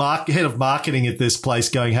the head of marketing at this place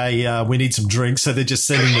going, hey, we need some drinks. So they're just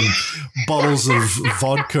sending them bottles of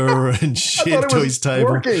vodka and shit to his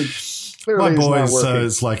table. My boys, so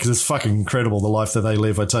it's fucking incredible the life that they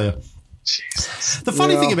live, I tell you. Jesus. The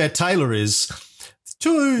funny thing about Taylor is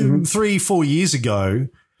 2, 3, 4 years ago,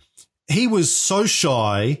 he was so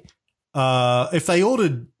shy. If they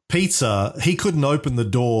ordered pizza, he couldn't open the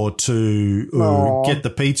door to get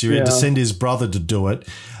the pizza. He had to send his brother to do it.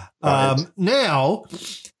 Now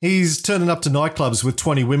he's turning up to nightclubs with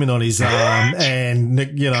 20 women on his arm and,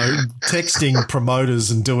 texting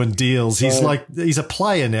promoters and doing deals. He's he's a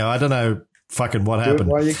player now. I don't know fucking what happened. Do it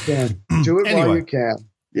while you can. Do it while you can.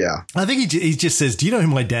 Yeah. I think he just says, do you know who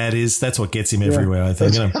my dad is? That's what gets him everywhere, I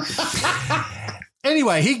think.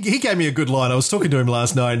 Anyway, he gave me a good line. I was talking to him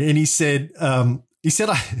last night and he said, I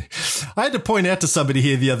had to point out to somebody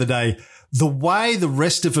here the other day, the way the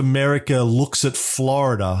rest of America looks at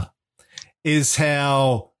Florida is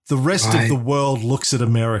how the rest of the world looks at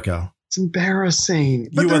America. It's embarrassing,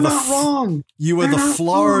 but they're not wrong. You are the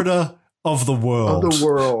Florida of the world. Of the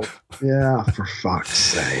world. Yeah, for fuck's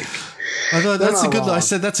sake. I thought I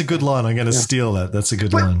said that's a good line. I'm going to steal that. That's a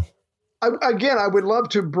good line. I would love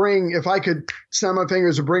to bring, if I could snap my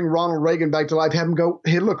fingers to bring Ronald Reagan back to life, have him go,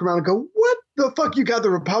 he'd look around and go, what the fuck? You got the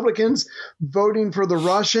Republicans voting for the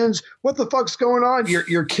Russians? What the fuck's going on?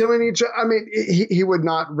 You're killing each other. I mean, he would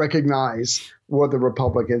not recognize what the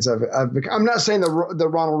Republicans have. I'm not saying that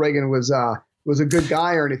Ronald Reagan was a good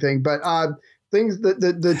guy or anything, but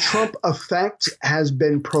the Trump effect has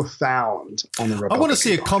been profound on the Republican I want to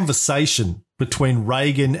see a conversation between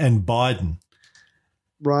Reagan and Biden.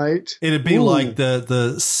 Right. It'd be like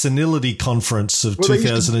the senility conference of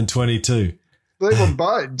 2022. They were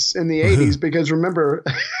buds in the 80s because remember,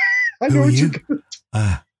 I know what you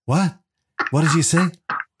what? What did you say?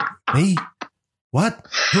 Me? What?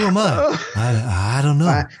 Who am I? I don't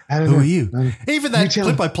know. Who are you? Even that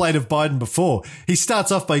clip I played of Biden before, he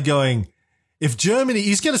starts off by going, if Germany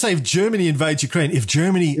invades Ukraine, if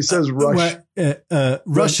Germany, he says Russia,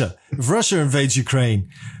 if Russia invades Ukraine,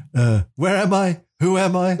 where am I? Who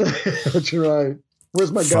am I? That's right.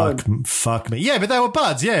 Where's my gun? Fuck me. Yeah, but they were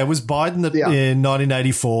buds. Yeah, it was Biden that in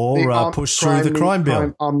 1984 pushed through the crime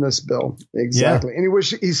bill. Omnibus bill. Exactly. And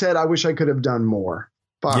he said, I wish I could have done more.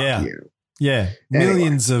 Fuck you. Yeah. Anyway.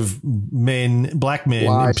 Millions of men, black men,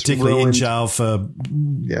 particularly in jail for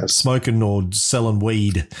smoking or selling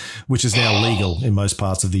weed, which is now legal in most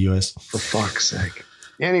parts of the US. For fuck's sake.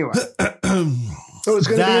 Anyway. So it's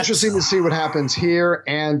going to be interesting to see what happens here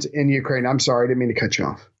and in Ukraine. I'm sorry, I didn't mean to cut you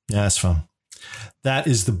off. Yeah, that's fine. That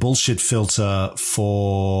is the bullshit filter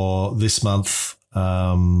for this month.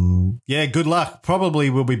 Good luck.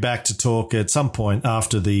 Probably we'll be back to talk at some point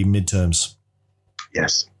after the midterms.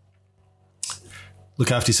 Yes.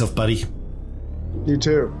 Look after yourself, buddy. You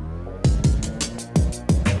too.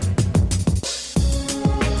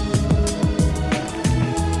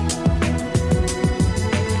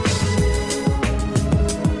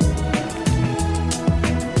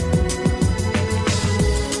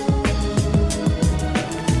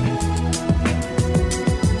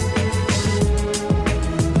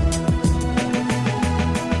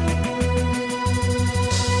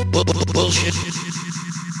 Bullshit.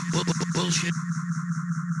 Bullshit.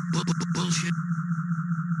 Bullshit.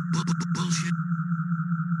 Bullshit.